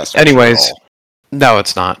anyways, no,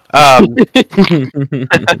 it's not. I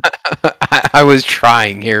was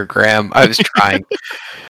trying here, Graham. I was trying.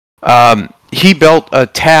 He built a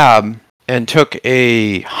tab and took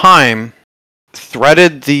a Heim,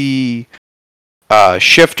 threaded the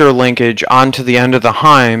shifter linkage onto the end of the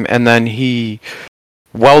Heim, and then he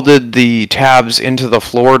welded the tabs into the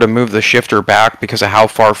floor to move the shifter back because of how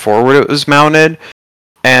far forward it was mounted.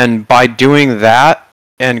 And by doing that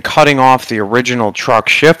and cutting off the original truck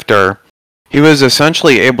shifter, he was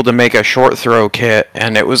essentially able to make a short throw kit,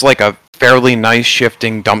 and it was like a fairly nice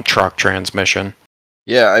shifting dump truck transmission.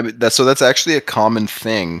 Yeah, that's actually a common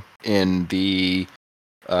thing in the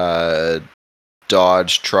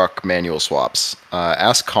Dodge truck manual swaps.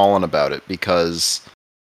 Ask Colin about it because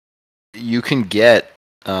you can get.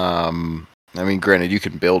 Granted, you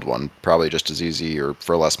can build one probably just as easy or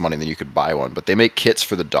for less money than you could buy one, but they make kits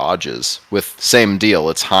for the Dodges with same deal.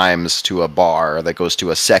 It's Heims to a bar that goes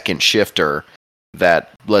to a second shifter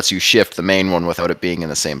that lets you shift the main one without it being in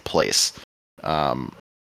the same place.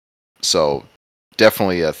 So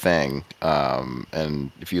definitely a thing.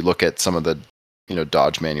 And if you look at some of the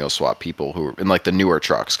Dodge manual swap people who are in like the newer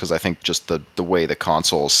trucks, because I think just the way the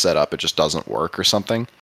console is set up, it just doesn't work or something.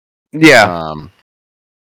 Yeah.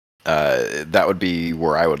 That would be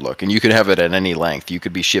where I would look, and you could have it at any length. You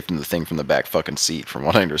could be shifting the thing from the back fucking seat, from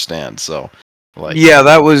what I understand. So, yeah,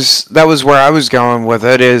 that was where I was going with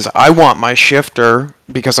it. Is I want my shifter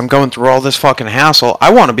because I'm going through all this fucking hassle.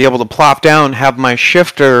 I want to be able to plop down, have my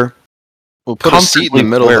shifter. We'll put a seat in the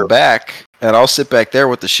middle of the back, and I'll sit back there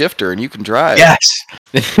with the shifter, and you can drive. Yes,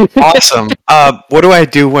 awesome. What do I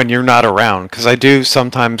do when you're not around? Because I do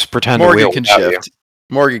sometimes pretend Morgan can shift.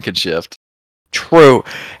 Morgan can shift. True.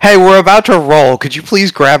 Hey, we're about to roll. Could you please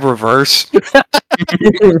grab reverse?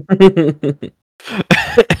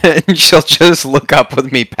 And she'll just look up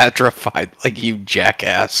with me petrified, like, you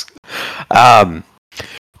jackass.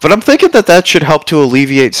 But I'm thinking that should help to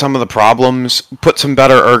alleviate some of the problems, put some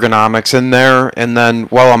better ergonomics in there, and then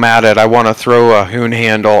while I'm at it, I want to throw a hoon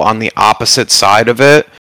handle on the opposite side of it,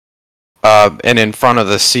 and in front of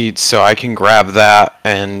the seats, so I can grab that,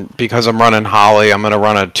 and because I'm running Holly, I'm going to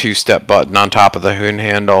run a 2-step button on top of the hoon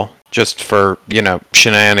handle, just for,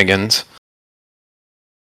 shenanigans.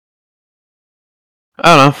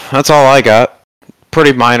 I don't know, that's all I got.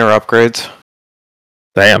 Pretty minor upgrades.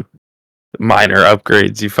 Damn. Minor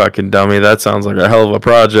upgrades, you fucking dummy. That sounds like a hell of a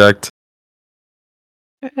project.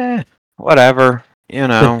 Whatever,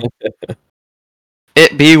 It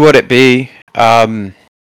be what it be. And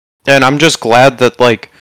I'm just glad that,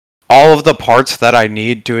 like, all of the parts that I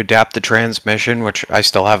need to adapt the transmission, which I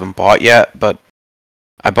still haven't bought yet, but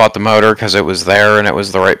I bought the motor because it was there and it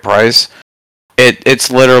was the right price. It's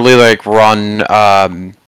literally like run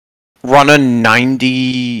a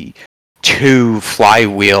 92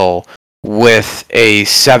 flywheel with a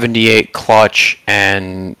 78 clutch or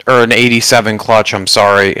an 87 clutch, I'm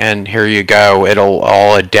sorry, and here you go. It'll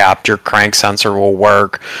all adapt. Your crank sensor will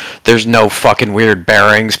work. There's no fucking weird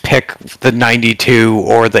bearings. Pick the 92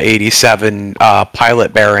 or the 87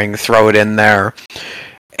 pilot bearing, throw it in there.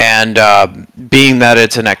 And being that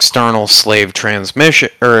it's an external slave transmission,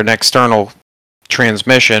 or an external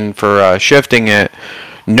transmission for shifting it,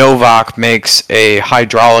 Novak makes a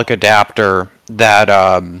hydraulic adapter that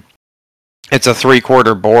it's a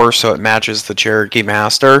 3/4 bore, so it matches the Cherokee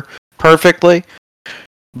Master perfectly.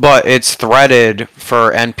 But it's threaded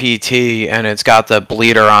for NPT, and it's got the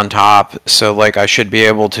bleeder on top, so like I should be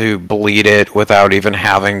able to bleed it without even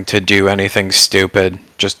having to do anything stupid.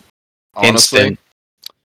 Just Honestly, instant.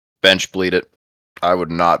 bench bleed it. I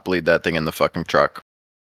would not bleed that thing in the fucking truck.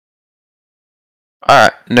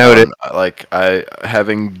 Alright, noted. I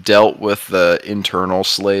having dealt with the internal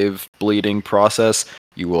slave bleeding process,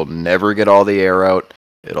 you will never get all the air out.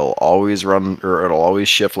 It'll always run, or it'll always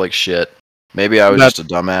shift like shit. Maybe I was just a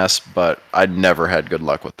dumbass, but I never had good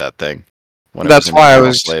luck with that thing. That's why I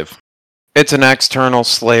was. Slave. It's an external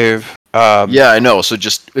slave. Yeah, I know. So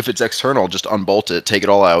just if it's external, just unbolt it, take it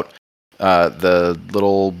all out. The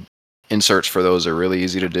little inserts for those are really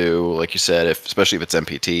easy to do, like you said, especially if it's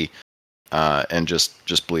MPT. And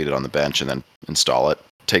just bleed it on the bench and then install it.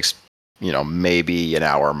 Takes, maybe an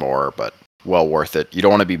hour more, but well worth it. You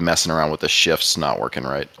don't want to be messing around with the shifts not working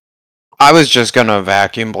right. I was just gonna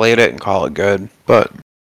vacuum blade it and call it good, but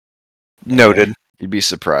noted. You'd be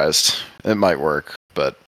surprised. It might work,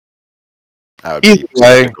 but I would Either be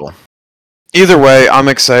way, skeptical. Either way, I'm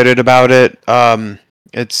excited about it.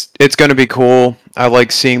 It's gonna be cool. I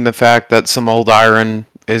like seeing the fact that some old iron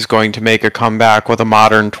is going to make a comeback with a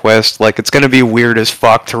modern twist. Like, it's going to be weird as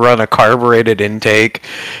fuck to run a carbureted intake,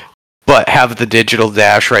 but have the digital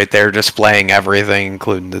dash right there displaying everything,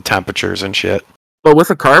 including the temperatures and shit. But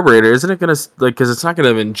with a carburetor, isn't it going to, because it's not going to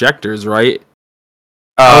have injectors, right?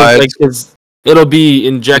 It'll be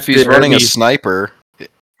injected. If he's running a sniper,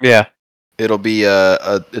 yeah, it'll be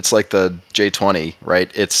it's like the J20, right?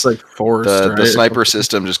 It's like forced, the sniper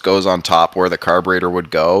system just goes on top where the carburetor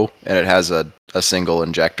would go, and it has a single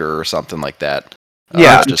injector or something like that.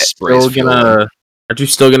 Yeah, just sprays fuel. Aren't you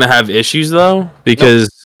still gonna have issues though? Because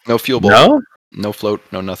no fuel bowl, no float,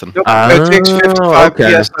 no nothing. Nope. It takes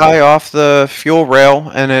 55 psi off the fuel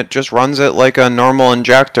rail, and it just runs it like a normal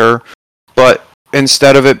injector. But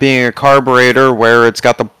instead of it being a carburetor where it's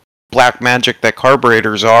got the black magic that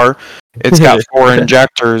carburetors are, it's got 4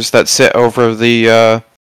 injectors that sit over the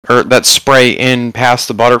or that spray in past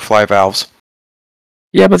the butterfly valves.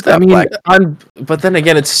 Yeah, but but then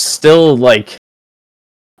again, it's still like,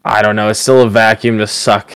 I don't know, it's still a vacuum to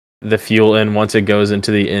suck the fuel in once it goes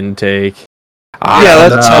into the intake.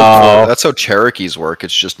 That's how Cherokees work.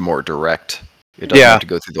 It's just more direct. It doesn't have to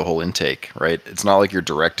go through the whole intake, right? It's not like you're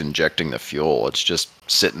direct injecting the fuel. It's just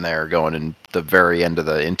sitting there going in the very end of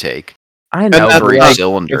the intake. I know. Every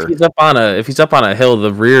cylinder. If he's up on a hill,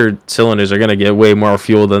 the rear cylinders are gonna get way more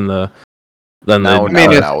fuel than the. No.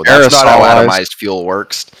 That's not how atomized fuel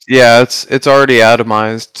works. Yeah, it's already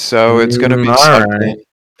atomized, so it's gonna be something.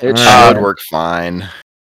 It should work fine.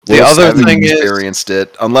 The other thing is, experienced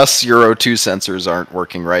it. Unless your O2 sensors aren't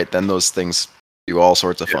working right, then those things do all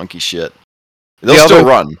sorts of funky shit. They'll still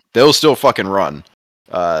run. They'll still fucking run.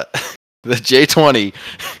 The J20,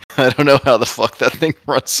 I don't know how the fuck that thing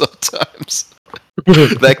runs sometimes.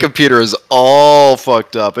 That computer is all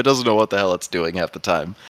fucked up. It doesn't know what the hell it's doing half the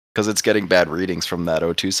time because it's getting bad readings from that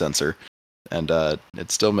O2 sensor. And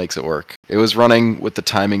it still makes it work. It was running with the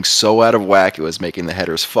timing so out of whack, it was making the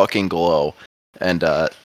headers fucking glow. And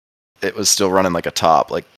it was still running like a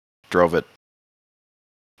top. Like, drove it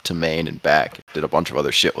to main and back. Did a bunch of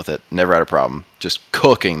other shit with it. Never had a problem. Just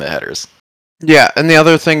cooking the headers. Yeah, and the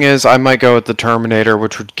other thing is I might go with the Terminator,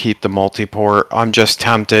 which would keep the multi-port. I'm just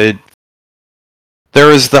tempted.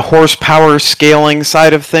 There is the horsepower scaling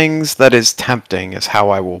side of things that is tempting, is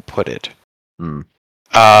how I will put it.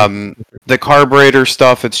 The carburetor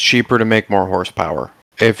stuff, it's cheaper to make more horsepower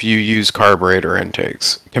if you use carburetor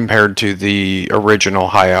intakes compared to the original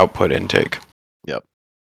high output intake. Yep.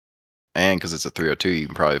 And because it's a 302, you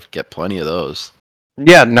can probably get plenty of those.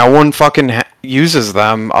 Yeah, no one fucking uses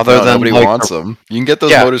them than nobody wants them. You can get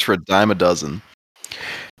those motors for $10 a dozen.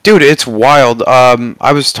 Dude, it's wild.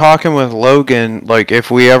 I was talking with Logan, like, if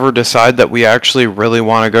we ever decide that we actually really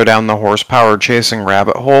want to go down the horsepower chasing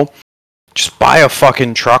rabbit hole, just buy a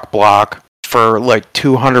fucking truck block for like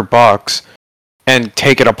 $200 and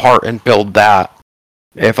take it apart and build that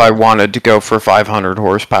if I wanted to go for 500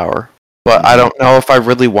 horsepower. But I don't know if I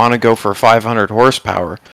really want to go for 500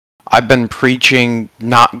 horsepower. I've been preaching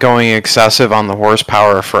not going excessive on the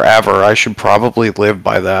horsepower forever. I should probably live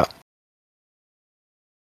by that.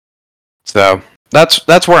 So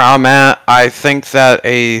that's where I'm at. I think that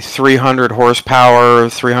a 300 horsepower,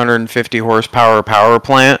 350 horsepower power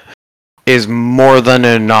plant is more than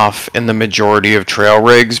enough in the majority of trail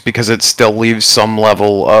rigs because it still leaves some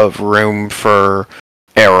level of room for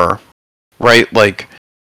error, right? Like,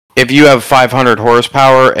 if you have 500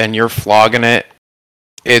 horsepower and you're flogging it,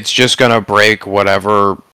 it's just going to break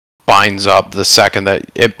whatever binds up the second that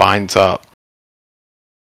it binds up.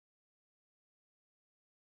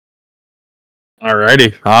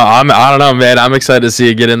 Alrighty. I don't know, man. I'm excited to see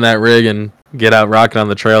you get in that rig and get out rocking on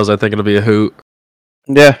the trails. I think it'll be a hoot.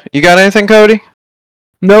 Yeah. You got anything, Cody?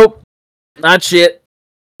 Nope. Not shit.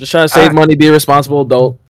 Just trying to save money, be a responsible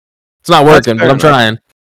adult. It's not working, but I'm trying.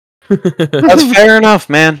 That's fair enough,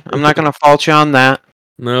 man. I'm not going to fault you on that.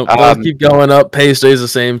 Nope. Let's keep going up. Pay stays the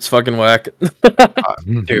same. It's fucking whack.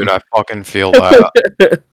 Dude, I fucking feel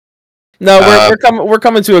that. No, we're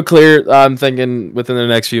coming to a clear. I'm thinking within the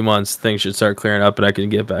next few months things should start clearing up and I can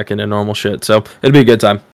get back into normal shit. So it'll be a good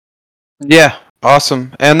time. Yeah,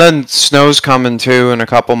 awesome. And then snow's coming too in a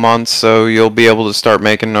couple months, so you'll be able to start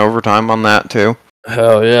making overtime on that too.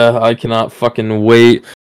 Hell yeah, I cannot fucking wait.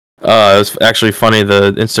 It was actually funny,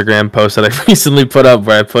 the Instagram post that I recently put up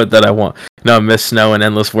where I put that I miss snow and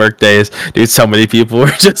endless work days. Dude, so many people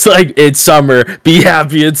were just like, it's summer, be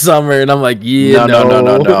happy it's summer. And I'm like, yeah,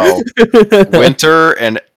 no. Winter,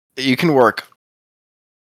 and you can work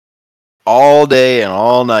all day and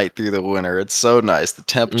all night through the winter. It's so nice. The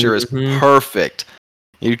temperature is perfect.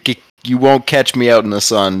 You won't catch me out in the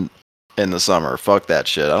sun in the summer. Fuck that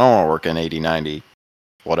shit. I don't want to work in 80, 90,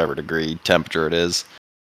 whatever degree temperature it is.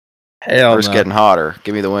 Hell It's getting hotter.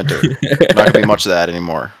 Give me the winter. Not gonna be much of that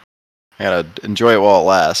anymore. I gotta enjoy it while it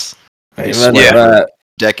lasts.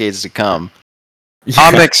 Decades to come. Yeah.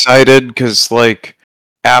 I'm excited because, like,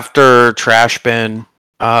 after trash bin,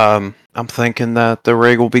 I'm thinking that the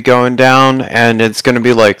rig will be going down and it's going to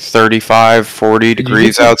be like 35, 40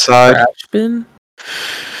 degrees outside. Trash bin?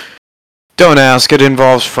 Don't ask. It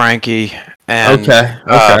involves Frankie. And,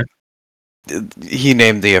 okay. He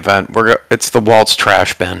named the event. It's the Waltz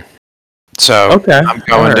Trash Bin. So I'm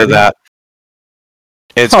going to that.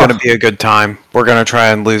 It's going to be a good time. We're going to try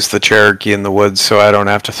and lose the Cherokee in the woods so I don't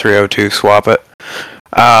have to 302 swap it.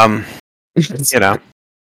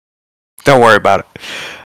 Don't worry about it.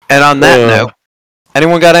 And on that note,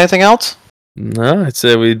 anyone got anything else? No, I'd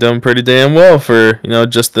say we've done pretty damn well for,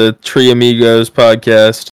 just the Tree Amigos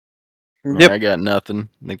podcast. Yep. I got nothing.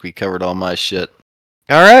 I think we covered all my shit.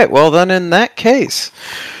 All right, well then in that case,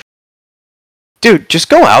 dude, just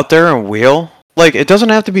go out there and wheel. Like, it doesn't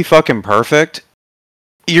have to be fucking perfect.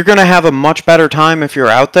 You're gonna have a much better time if you're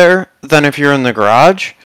out there than if you're in the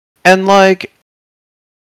garage. And, like,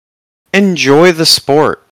 enjoy the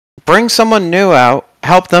sport. Bring someone new out,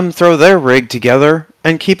 help them throw their rig together,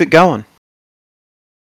 and keep it going.